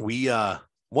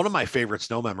 one of my favorite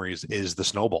snow memories is the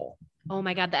Snow Bowl. Oh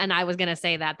my God. And I was going to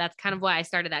say that. That's kind of why I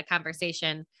started that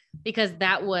conversation, because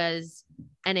that was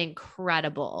an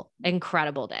incredible,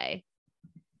 incredible day.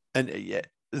 And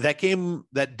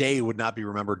that day would not be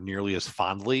remembered nearly as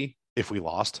fondly if we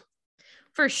lost.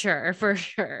 For sure. For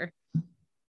sure.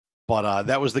 But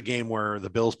that was the game where the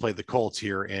Bills played the Colts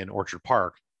here in Orchard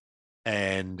Park.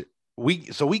 And we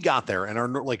got there,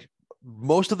 and like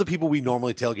most of the people we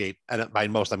normally tailgate, and by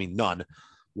most I mean none,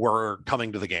 were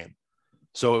coming to the game.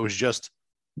 So it was just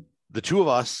the two of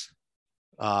us,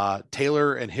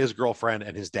 Taylor and his girlfriend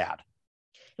and his dad.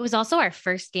 It was also our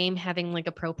first game having like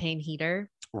a propane heater.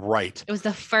 Right. It was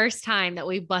the first time that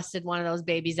we busted one of those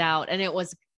babies out, and it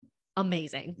was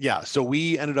amazing. Yeah. So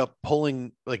we ended up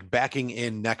backing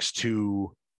in next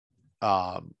to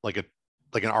like an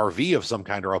RV of some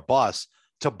kind or a bus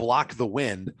to block the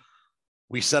wind.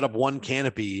 We set up one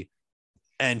canopy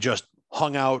and just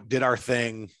hung out, did our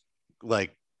thing,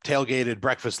 like tailgated,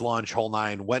 breakfast, lunch, whole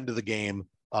nine, went to the game.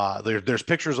 There's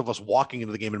pictures of us walking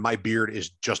into the game, and my beard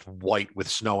is just white with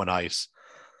snow and ice.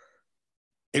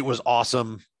 It was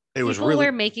awesome. People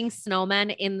were making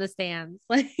snowmen in the stands.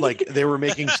 Like they were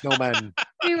making snowmen.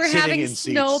 We were having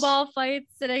snowball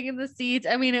fights sitting in the seats.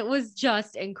 I mean, it was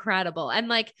just incredible. And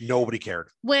like nobody cared.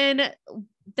 When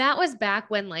that was back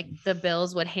when like the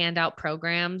Bills would hand out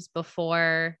programs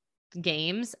before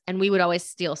games, and we would always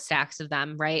steal stacks of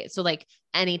them, right? So like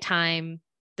anytime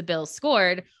the Bills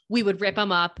scored, we would rip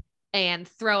them up and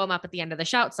throw them up at the end of the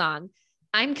shout song.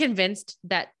 I'm convinced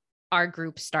that our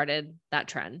group started that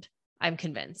trend. I'm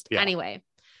convinced. Yeah. Anyway,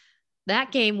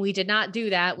 that game, we did not do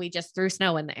that. We just threw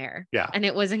snow in the air. Yeah. And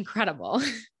it was incredible.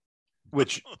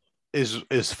 Which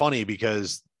is funny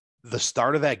because the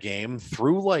start of that game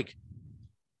through like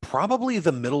probably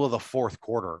the middle of the fourth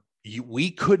quarter, we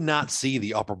could not see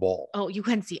the upper bowl. Oh, you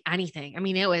couldn't see anything. I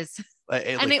mean, it was,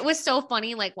 it was so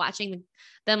funny, like watching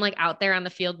them like out there on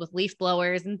the field with leaf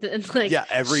blowers and like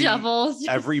shovels.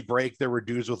 Every break there were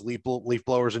dudes with leaf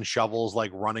blowers and shovels,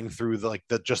 like running through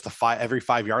every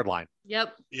 5 yard line.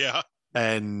 Yep. Yeah.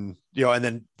 And and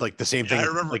then like the same thing, I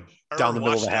remember down the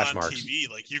middle of the hash on marks. TV,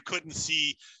 like you couldn't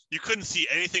see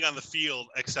anything on the field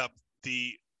except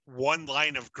the one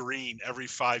line of green every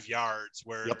 5 yards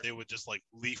where they would just like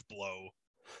leaf blow.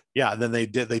 Yeah, and then they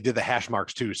did the hash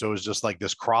marks too. So it was just like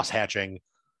this cross hatching,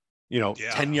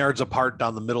 10 yards apart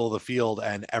down the middle of the field,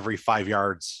 and every 5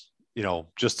 yards,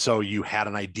 just so you had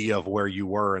an idea of where you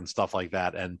were and stuff like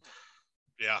that. And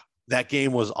that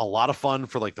game was a lot of fun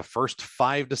for like the first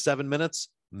 5 to 7 minutes.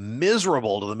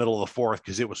 Miserable to the middle of the fourth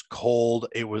because it was cold.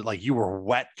 It was like you were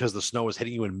wet because the snow was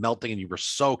hitting you and melting, and you were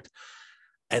soaked.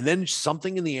 And then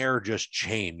something in the air just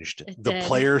changed. The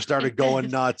players started going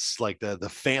nuts. Like the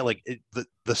fan, like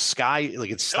the sky,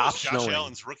 like it stopped snowing. Josh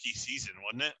Allen's rookie season,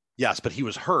 wasn't it? Yes, but he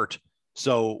was hurt.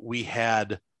 So we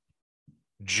had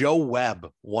Joe Webb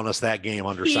won us that game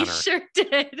under center. He sure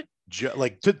did.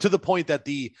 To the point that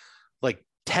the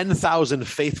 10,000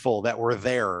 faithful that were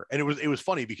there, and it was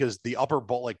funny because the upper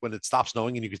bowl, like when it stopped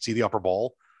snowing and you could see the upper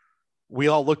bowl, we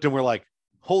all looked and we're like,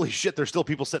 holy shit, there's still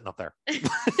people sitting up there.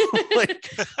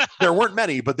 Like there weren't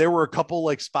many, but there were a couple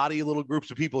like spotty little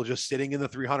groups of people just sitting in the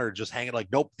 300, just hanging like,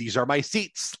 nope, these are my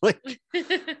seats. Like,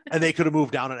 and they could have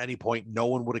moved down at any point. No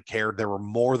one would have cared. There were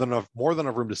more than enough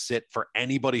room to sit for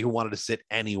anybody who wanted to sit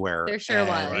anywhere. There sure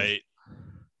was. Right.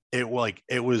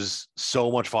 It was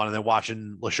so much fun. And then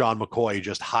watching LaShawn McCoy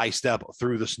just high step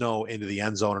through the snow into the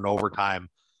end zone in overtime,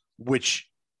 which,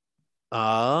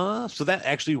 so that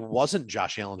actually wasn't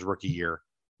Josh Allen's rookie year.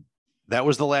 That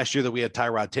was the last year that we had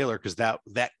Tyrod Taylor, because that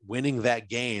winning that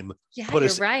game put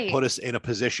us in a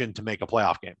position to make a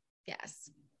playoff game.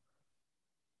 Yes.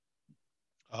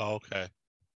 Oh, okay.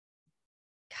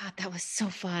 God, that was so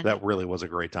fun. That really was a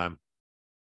great time.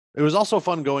 It was also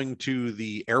fun going to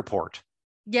the airport.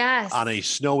 Yes. On a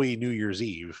snowy New Year's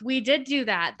Eve. We did do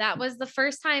that. That was the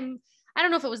first time. I don't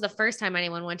know if it was the first time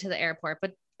anyone went to the airport,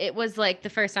 but it was like the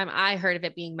first time I heard of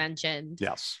it being mentioned.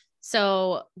 Yes.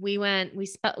 So we went,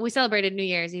 we celebrated New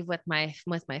Year's Eve with my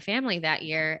family that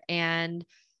year. And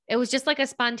it was just like a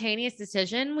spontaneous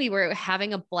decision. We were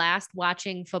having a blast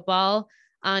watching football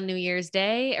on New Year's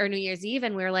Day or New Year's Eve.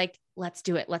 And we were like, let's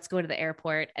do it. Let's go to the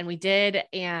airport. And we did.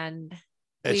 And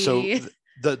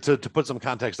to put some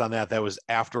context on that, that was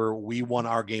after we won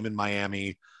our game in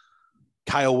Miami.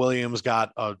 Kyle Williams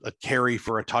got a carry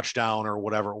for a touchdown or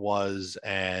whatever it was.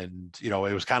 And, it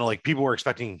was kind of like people were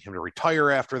expecting him to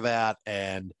retire after that.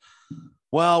 And,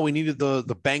 well, we needed the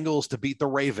Bengals to beat the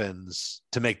Ravens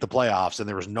to make the playoffs. And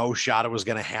there was no shot it was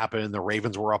going to happen. The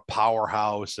Ravens were a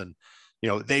powerhouse and,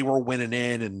 they were winning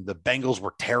in, and the Bengals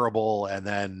were terrible. And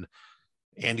then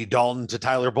Andy Dalton to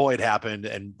Tyler Boyd happened,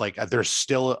 and like there's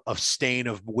still a stain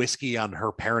of whiskey on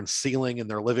her parents' ceiling in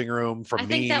their living room from me. I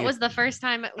think that was the first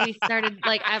time we started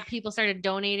people started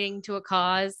donating to a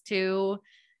cause too.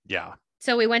 Yeah.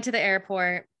 So we went to the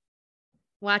airport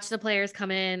watch the players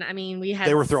come in. I mean,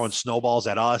 They were throwing snowballs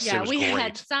at us. Yeah, it was we great.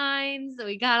 had signs.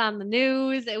 We got on the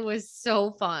news. It was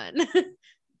so fun.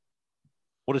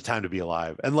 What a time to be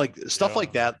alive. And like stuff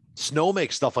like that, snow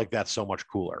makes stuff like that so much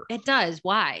cooler. It does.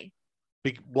 Why?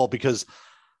 Well, because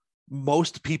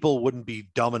most people wouldn't be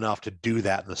dumb enough to do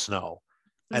that in the snow.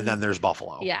 And then there's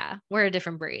Buffalo. Yeah, we're a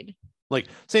different breed. Like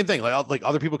same thing. Like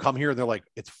other people come here and they're like,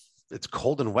 it's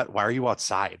cold and wet. Why are you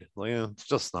outside? Like, it's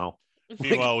just snow.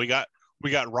 Meanwhile, we got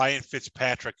Ryan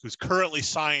Fitzpatrick, who's currently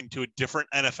signed to a different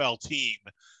NFL team,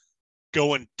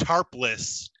 going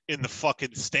tarpless in the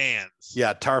fucking stands.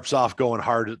 Yeah, tarps off, going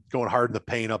hard in the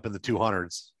paint up in the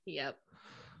 200s. Yep.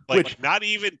 Like not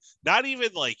even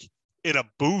like in a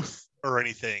booth or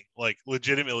anything. Like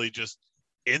legitimately just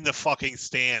in the fucking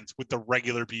stands with the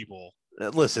regular people.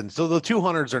 Listen, so the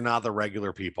 200s are not the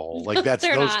regular people. Like that's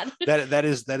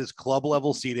that is club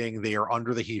level seating. They are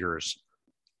under the heaters.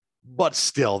 But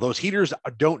still, those heaters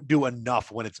don't do enough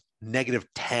when it's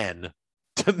 -10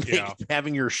 to make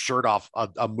having your shirt off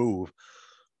a move.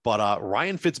 But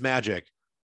Ryan Fitzmagic,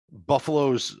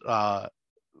 Buffalo's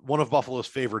one of Buffalo's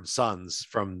favored sons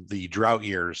from the drought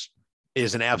years,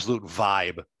 is an absolute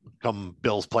vibe come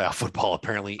Bills playoff football,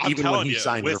 apparently, even when he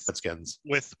signed with the Redskins.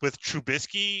 With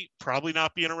Trubisky probably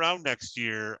not being around next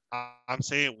year, I'm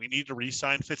saying we need to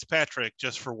re-sign Fitzpatrick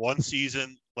just for one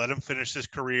season, let him finish his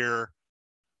career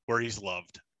where he's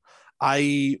loved.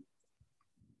 I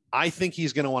think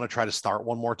he's going to want to try to start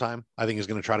one more time. I think he's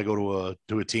going to try to go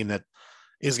to a team that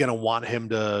is going to want him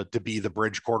to be the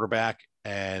bridge quarterback.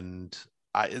 And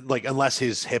unless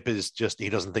his hip is just, he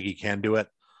doesn't think he can do it.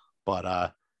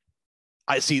 But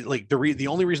I see like the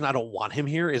only reason I don't want him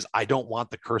here is I don't want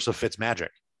the curse of Fitzmagic.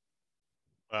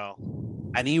 Well,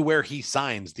 anywhere he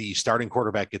signs, the starting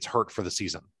quarterback gets hurt for the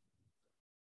season,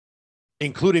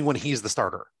 including when he's the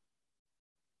starter.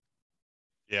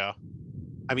 Yeah.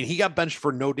 I mean, he got benched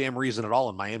for no damn reason at all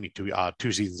in Miami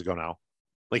two seasons ago now.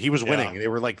 Like he was winning. They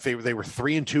were like they were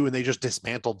 3-2 and they just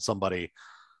dismantled somebody.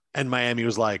 And Miami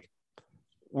was like,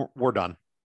 we're done.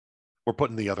 We're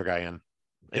putting the other guy in.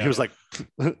 And he was like,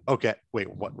 okay, wait,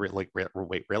 what?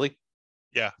 Wait, really?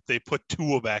 Yeah, they put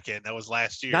Tua back in. That was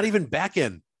last year. Not even back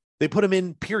in. They put him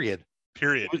in, period. He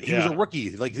was a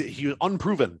rookie. Like he was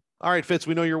unproven. All right, Fitz,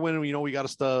 we know you're winning. You know, we got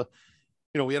us to,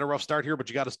 we had a rough start here, but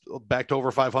you got us back to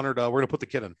over 500. We're going to put the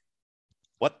kid in.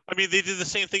 What? I mean, they did the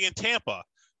same thing in Tampa.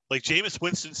 Like Jameis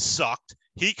Winston sucked.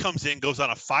 He comes in, goes on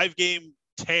a 5-game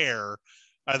tear,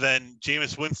 and then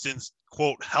Jameis Winston's,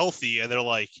 quote, healthy, and they're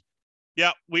like,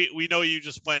 yeah, we know you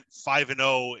just went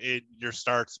 5-0 in your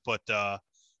starts, but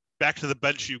back to the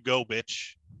bench you go,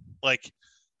 bitch. Like,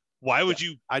 why would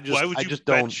you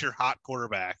bench your hot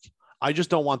quarterback? I just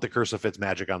don't want the curse of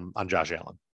Fitzmagic on Josh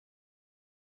Allen.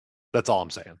 That's all I'm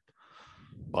saying.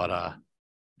 But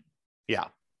yeah.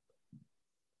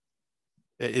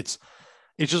 It's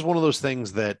just one of those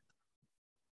things that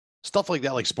stuff like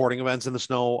that, like sporting events in the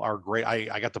snow are great.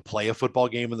 I got to play a football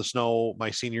game in the snow my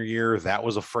senior year. That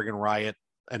was a friggin' riot.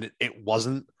 And it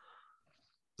wasn't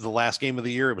the last game of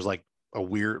the year. It was like a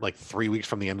weird, like 3 weeks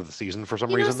from the end of the season for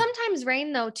some reason. Sometimes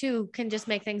rain though too can just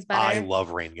make things better. I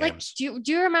love rain games. Like,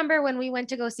 do you remember when we went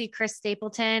to go see Chris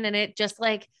Stapleton and it just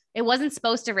like, it wasn't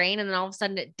supposed to rain and then all of a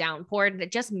sudden it downpoured and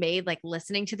it just made like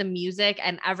listening to the music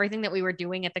and everything that we were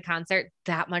doing at the concert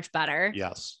that much better.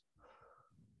 Yes,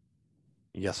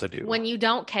 I do. When you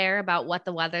don't care about what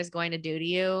the weather's going to do to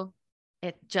you,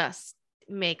 it just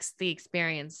makes the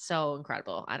experience so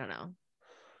incredible. I don't know.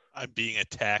 I'm being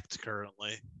attacked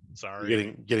currently. Sorry.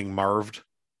 You're getting marved.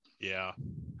 Yeah.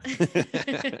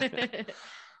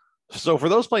 So for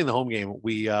those playing the home game,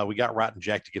 we got Rotten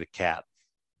Jack to get a cat.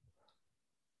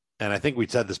 And I think we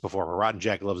said this before, but Rotten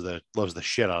Jack loves the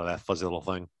shit out of that fuzzy little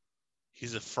thing.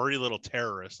 He's a furry little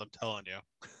terrorist, I'm telling you.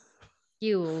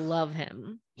 You love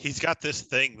him. He's got this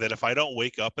thing that if I don't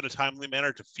wake up in a timely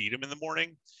manner to feed him in the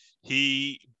morning,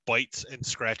 he bites and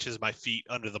scratches my feet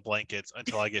under the blankets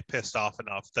until I get pissed off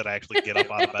enough that I actually get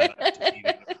up out of bed to feed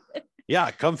him.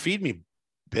 Yeah, come feed me,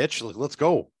 bitch. Let's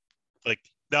go. Like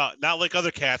not like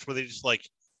other cats where they just like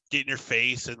get in your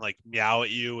face and like meow at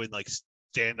you and like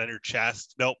stand on your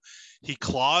chest. Nope. He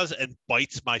claws and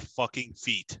bites my fucking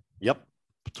feet. Yep.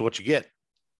 That's what you get.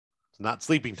 It's not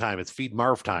sleeping time. It's feed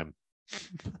Marv time.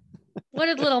 What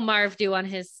did little Marv do on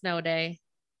his snow day?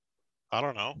 I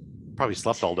don't know. Probably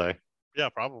slept all day. Yeah,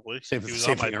 probably. He was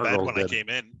on my bed when I came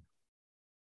in.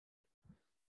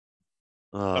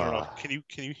 I don't know.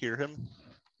 Can you hear him?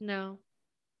 No.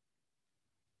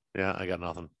 Yeah, I got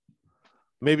nothing.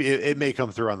 Maybe it may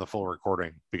come through on the full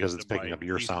recording because it's picking up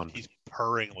your sound. He's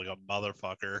purring like a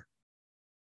motherfucker.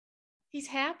 He's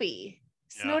happy.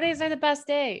 Snow days are the best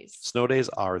days. Snow days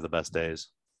are the best days.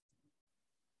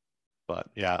 But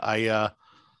yeah, are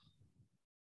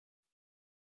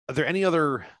there any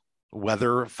other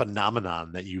weather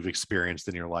phenomenon that you've experienced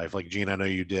in your life? Like Gene, I know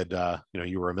you did,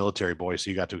 you were a military boy, so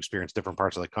you got to experience different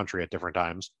parts of the country at different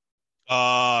times.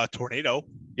 Tornado.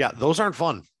 Yeah, those aren't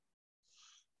fun.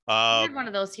 I had one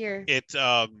of those here.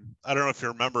 I don't know if you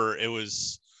remember, it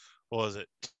was, what was it,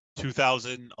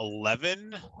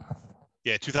 2011?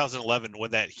 Yeah, 2011,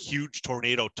 when that huge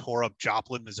tornado tore up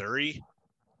Joplin, Missouri.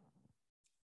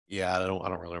 Yeah, I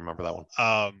don't really remember that one.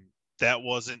 That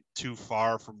wasn't too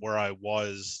far from where I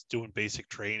was doing basic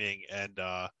training, and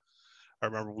I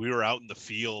remember we were out in the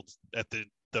field at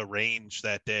the range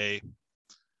that day,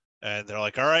 and they're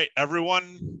like, "All right,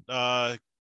 everyone,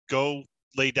 go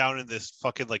lay down in this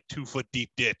fucking like 2-foot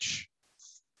deep ditch.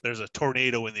 There's a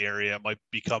tornado in the area. It might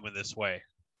be coming this way."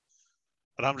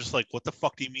 And I'm just like, "What the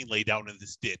fuck do you mean lay down in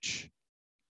this ditch?"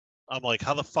 I'm like,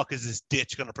 "How the fuck is this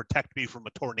ditch going to protect me from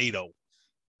a tornado?"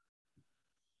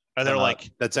 And they're like,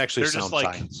 "That's actually they're sound just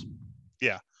like, science."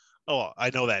 Yeah. Oh, I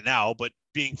know that now, but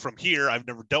being from here, I've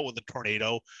never dealt with a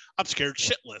tornado. I'm scared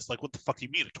shitless. Like, what the fuck do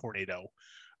you mean a tornado?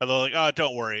 And they're like, "Oh,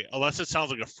 don't worry. Unless it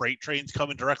sounds like a freight train's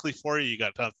coming directly for you, you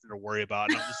got nothing to worry about."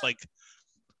 And I'm just like,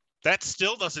 that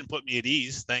still doesn't put me at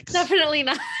ease. Thanks. Definitely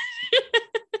not.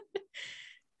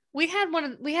 We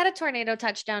had a tornado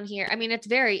touchdown here. I mean, it's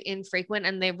very infrequent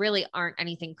and they really aren't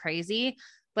anything crazy,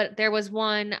 but there was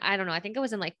one, I don't know, I think it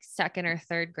was in like second or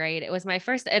third grade.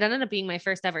 It ended up being my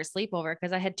first ever sleepover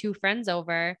because I had 2 friends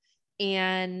over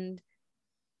and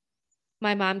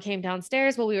my mom came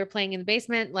downstairs while we were playing in the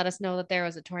basement, let us know that there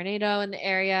was a tornado in the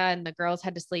area and the girls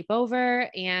had to sleep over,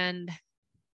 and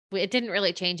it didn't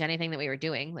really change anything that we were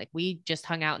doing. Like we just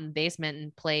hung out in the basement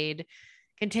and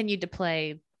continued to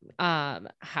play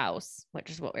house, which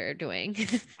is what we were doing.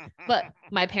 But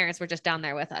my parents were just down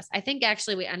there with us. I think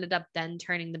actually we ended up then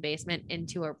turning the basement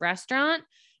into a restaurant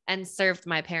and served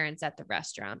my parents at the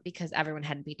restaurant because everyone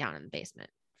had to be down in the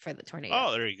basement for the tornado.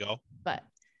 Oh, there you go. But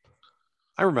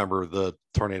I remember the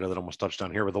tornado that almost touched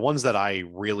down here, but the ones that I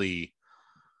really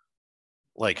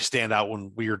like stand out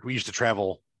when we used to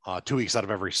travel 2 weeks out of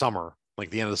every summer.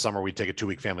 Like the end of the summer, we'd take a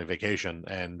 2-week family vacation,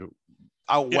 and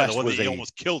out west the one was that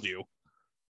almost killed you.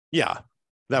 Yeah,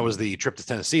 that was the trip to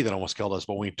Tennessee that almost killed us.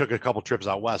 But when we took a couple trips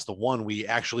out west, the one we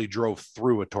actually drove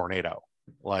through a tornado.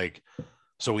 Like,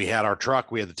 so we had our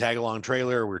truck, we had the tag along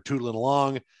trailer, we were tootling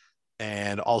along,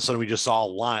 and all of a sudden we just saw a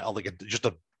line, just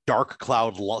a dark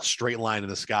cloud straight line in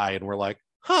the sky, and we're like,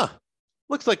 "Huh,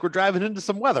 looks like we're driving into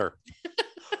some weather."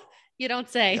 You don't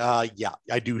say. Yeah,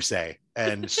 I do say.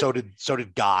 And so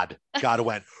did God. God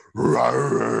went,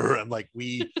 and like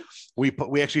we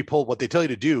actually pulled. What they tell you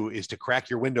to do is to crack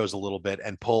your windows a little bit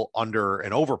and pull under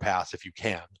an overpass if you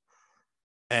can.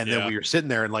 And then we were sitting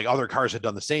there, and like other cars had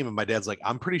done the same. And my dad's like,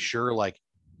 "I'm pretty sure like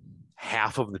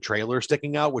half of the trailer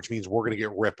sticking out, which means we're gonna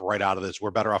get ripped right out of this. We're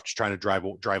better off just trying to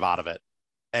drive out of it."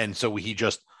 And so he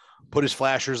just put his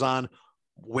flashers on,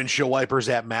 windshield wipers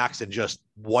at max, and just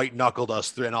white knuckled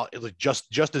us through. And it was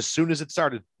just as soon as it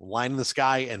started, line in the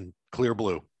sky and clear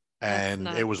blue, and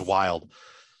it was wild.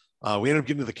 We ended up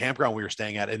getting to the campground we were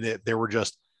staying at, and there were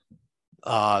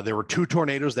 2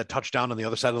 tornadoes that touched down on the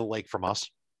other side of the lake from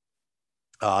us.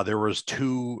 There was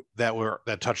 2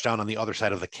 that touched down on the other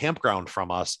side of the campground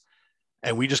from us,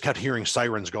 and we just kept hearing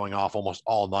sirens going off almost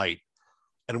all night.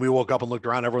 And we woke up and looked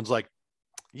around. Everyone's like,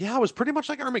 "Yeah, it was pretty much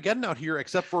like Armageddon out here,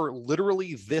 except for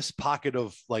literally this pocket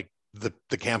of like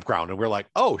the campground." And we're like,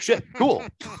 "Oh shit, cool."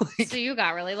 So you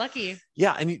got really lucky.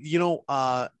 Yeah. And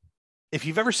if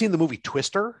you've ever seen the movie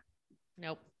Twister.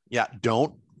 Nope. Yeah.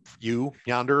 Don't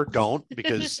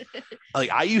because like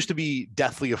I used to be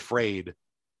deathly afraid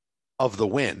of the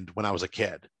wind when I was a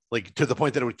kid, like to the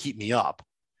point that it would keep me up.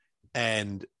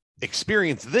 And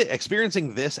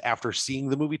experiencing this after seeing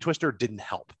the movie Twister didn't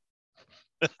help.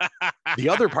 The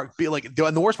other part, and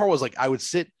the worst part was like I would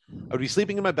be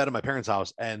sleeping in my bed at my parents'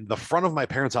 house, and the front of my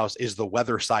parents' house is the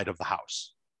weather side of the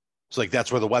house. So like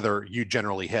that's where the weather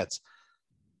generally hits.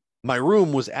 My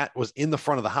room was in the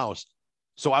front of the house,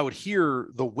 so I would hear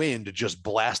the wind just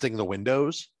blasting the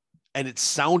windows, and it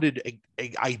sounded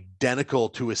identical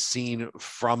to a scene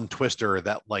from Twister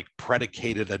that like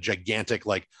predicated a gigantic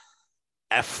like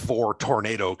F4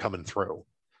 tornado coming through.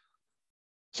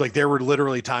 So like there were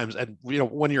literally times, and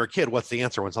when you're a kid, what's the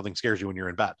answer when something scares you when you're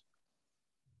in bed?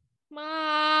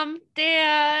 Mom,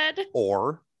 Dad.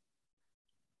 Or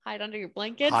hide under your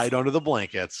blankets. Hide under the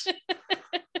blankets.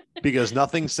 Because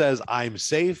nothing says I'm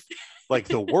safe like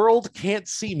the world can't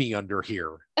see me under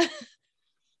here.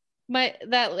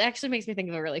 That actually makes me think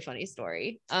of a really funny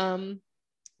story.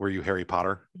 Were you Harry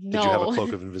Potter? Did you have a No.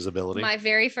 cloak of invisibility? My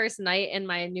very first night in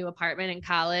my new apartment in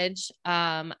college,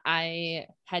 I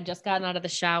had just gotten out of the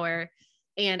shower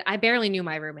and I barely knew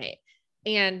my roommate.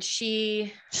 And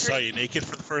Saw you naked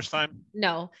for the first time?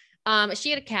 no,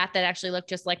 she had a cat that actually looked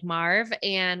just like Marv.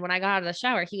 And when I got out of the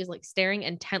shower, he was like staring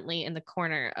intently in the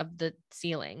corner of the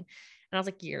ceiling. And I was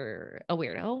like, you're a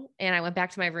weirdo. And I went back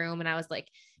to my room and I was like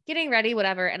getting ready,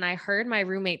 whatever. And I heard my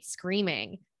roommate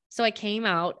screaming. So I came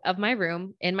out of my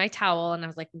room in my towel and I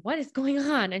was like, what is going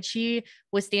on? And she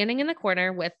was standing in the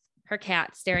corner with her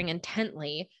cat staring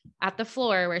intently at the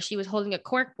floor where she was holding a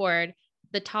cork board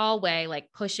the tall way,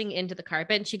 like pushing into the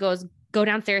carpet. And she goes, go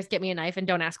downstairs, get me a knife and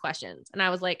don't ask questions. And I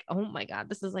was like, oh my God,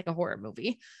 this is like a horror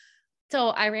movie. So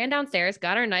I ran downstairs,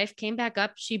 got her knife, came back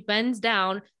up. She bends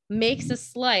down, makes a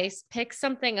slice, picks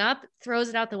something up, throws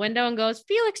it out the window and goes,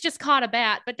 Felix just caught a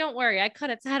bat, but don't worry. I cut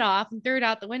its head off and threw it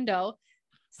out the window.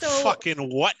 So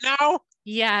fucking what now?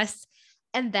 yes.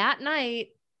 And that night,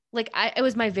 like it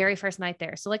was my very first night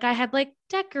there. So like I had like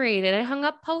decorated, I hung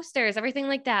up posters, everything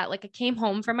like that. Like I came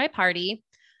home from my party,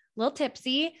 a little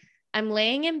tipsy. I'm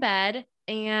laying in bed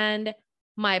and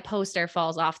my poster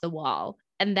falls off the wall.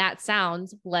 And that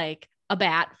sounds like a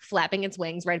bat flapping its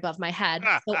wings right above my head.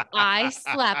 So I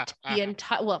slept the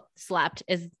entire, slept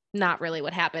is not really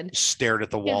what happened. Stared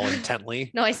at the wall intently.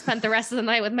 No, I spent the rest of the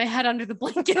night with my head under the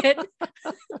blanket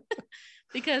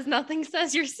because nothing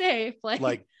says you're safe.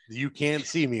 Like you can't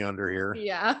see me under here.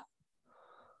 Yeah.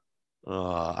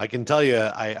 I can tell you,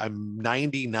 I'm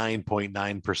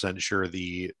 99.9% sure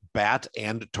the bat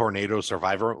and tornado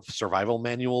survival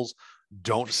manuals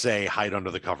don't say hide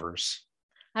under the covers.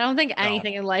 I don't think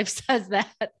anything in life says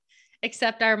that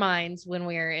except our minds when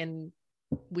we're in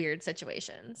weird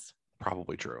situations.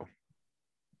 Probably true.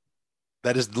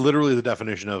 That is literally the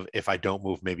definition of if I don't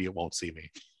move, maybe it won't see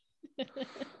me.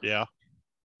 Yeah.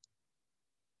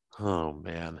 Oh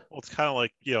man. Well, it's kind of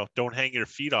like, don't hang your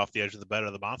feet off the edge of the bed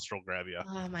or the monster will grab you.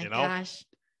 Oh my you know? gosh.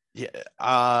 Yeah.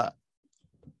 I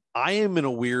am in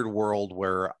a weird world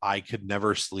where I could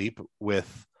never sleep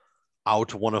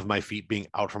without one of my feet being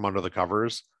out from under the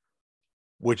covers,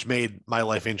 which made my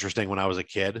life interesting when I was a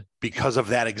kid because of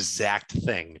that exact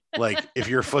thing. Like if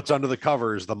your foot's under the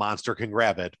covers, the monster can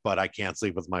grab it, but I can't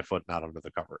sleep with my foot not under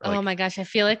the cover. Like, Oh my gosh. I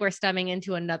feel like we're stemming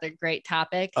into another great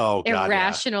topic. Oh God,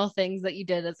 irrational things that you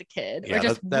did as a kid Yeah, or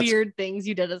just that's- weird things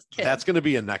you did as a kid. That's going to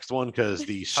be a next one because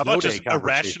the How snow about day just conversation,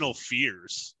 irrational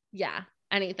fears? yeah.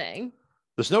 Anything.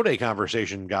 the snow day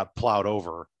conversation got plowed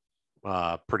over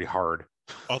pretty hard.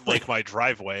 Unlike my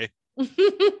driveway.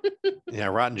 Yeah,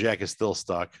 Rotten Jack is still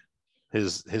stuck.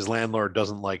 His landlord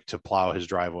doesn't like to plow his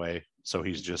driveway, so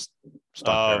he's just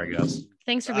stuck there, I guess.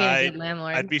 Thanks for being a good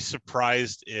landlord. I'd be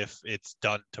surprised if it's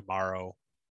done tomorrow.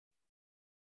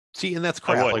 See, and that's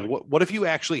I crap. would. Like, what if you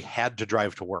actually had to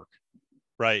drive to work?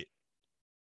 Right.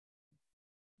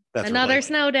 That's Another really-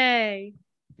 snow day.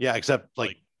 Yeah, except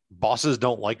like bosses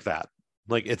don't like that.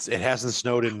 Like it hasn't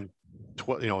snowed in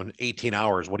in 18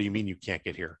 hours. What do you mean you can't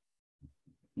get here?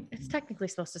 It's technically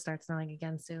supposed to start snowing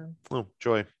again soon. Oh,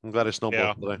 joy. I'm glad I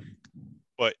snowballed today.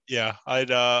 But yeah,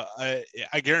 I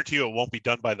guarantee you it won't be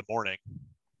done by the morning.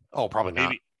 Oh, probably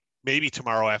not. Maybe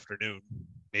tomorrow afternoon.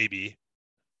 Maybe.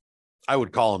 I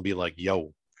would call and be like,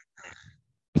 yo,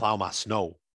 plow my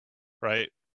snow. Right.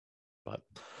 But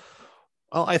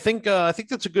well, I think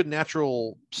that's a good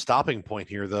natural stopping point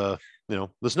here. The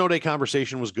snow day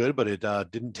conversation was good, but it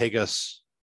didn't take us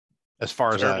as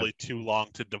far as Terribly too long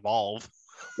to devolve.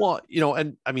 well,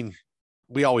 and I mean,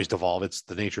 we always devolve. It's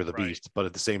the nature of the Right. beast. But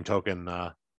at the same token,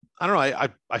 I don't know.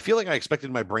 I feel like I expected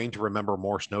my brain to remember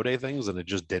more snow day things, and it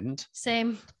just didn't.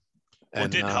 Same. Well, it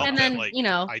And, didn't help And that, then, like,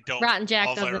 I don't. Rotten Jack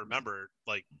all I doesn't. remember,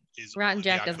 is Rotten the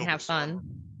Jack doesn't October have fun.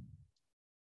 storm.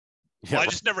 yeah, Well, I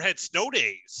just never had snow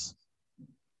days.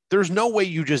 there's no way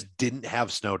you just didn't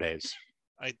have snow days.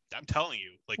 I'm telling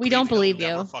you, like We don't Cleveland believe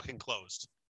never you. Fucking closed.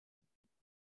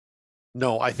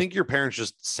 No, I think your parents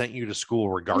just sent you to school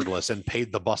regardless and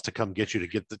paid the bus to come get you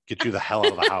to get you the hell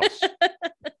out of the house.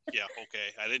 Yeah,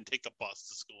 okay. I didn't take the bus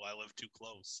to school. I live too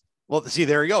close. Well, see,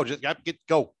 there you go. Just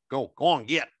go on,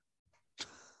 get.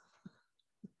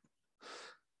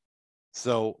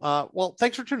 So, well,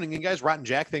 thanks for tuning in, guys. Rotten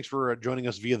Jack, thanks for joining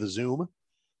us via the Zoom.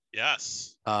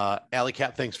 Yes. Alley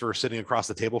Cat, thanks for sitting across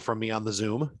the table from me on the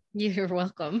Zoom. You're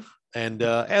welcome. And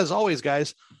as always,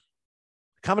 guys,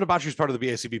 Common Debauchery is part of the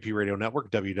BACBP Radio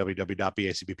Network,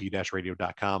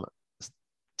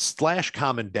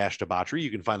 www.bacbp-radio.com/common-debauchery. You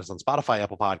can find us on Spotify,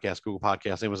 Apple Podcasts, Google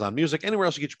Podcasts, Amazon Music, anywhere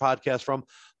else you get your podcast from.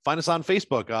 Find us on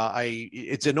Facebook.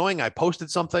 It's annoying. I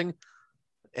posted something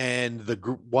and the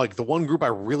group, like the one group I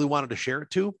really wanted to share it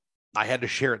to, I had to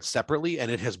share it separately, and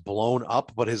it has blown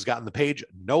up, but has gotten the page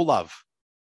no love,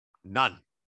 none.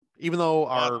 Even though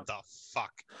What the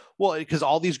fuck? Well, because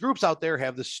all these groups out there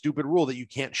have this stupid rule that you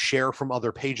can't share from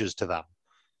other pages to them,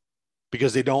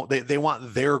 because they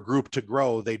want their group to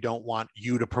grow. They don't want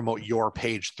you to promote your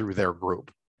page through their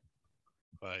group.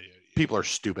 People are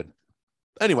stupid.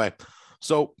 Anyway,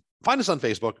 so find us on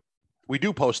Facebook. We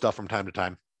do post stuff from time to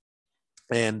time.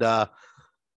 And,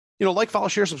 like, follow,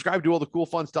 share, subscribe, do all the cool,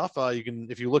 fun stuff. You can,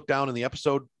 if you look down in the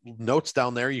episode notes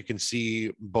down there, you can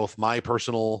see both my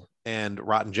personal and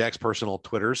Rotten Jack's personal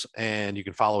Twitters, and you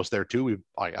can follow us there too.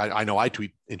 I know I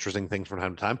tweet interesting things from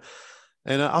time to time.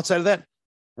 And outside of that,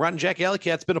 Rotten Jack, Alley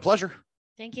Cat, it's been a pleasure.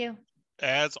 Thank you.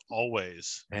 As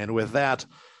always. And with that,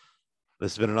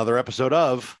 this has been another episode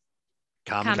of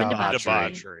Common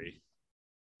Debauchery.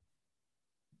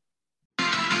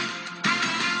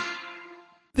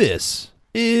 This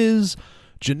is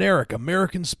Generic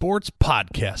American Sports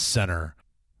Podcast Center.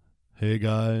 Hey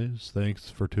guys, thanks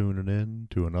for tuning in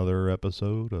to another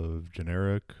episode of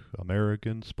Generic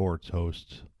American Sports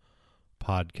Host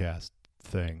podcast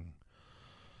thing.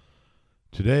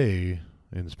 Today,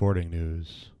 in sporting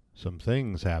news, some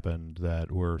things happened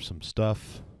that were some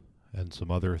stuff and some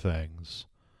other things.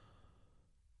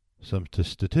 Some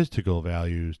statistical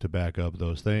values to back up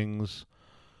those things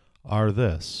are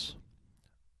this.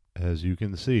 As you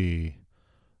can see,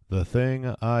 the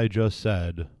thing I just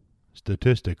said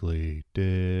statistically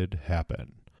did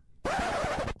happen.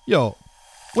 Yo,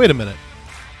 wait a minute.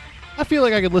 I feel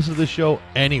like I could listen to this show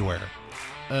anywhere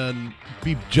and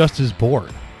be just as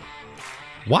bored.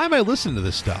 Why am I listening to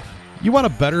this stuff? You want a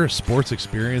better sports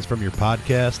experience from your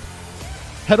podcast?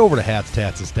 Head over to Hats,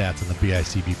 Tats, and Stats on the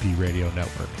BICBP Radio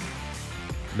Network.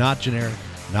 Not generic,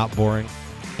 not boring,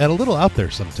 and a little out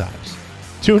there sometimes.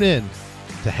 Tune in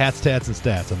to Hats, Tats, and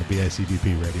Stats on the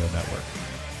BICBP Radio Network.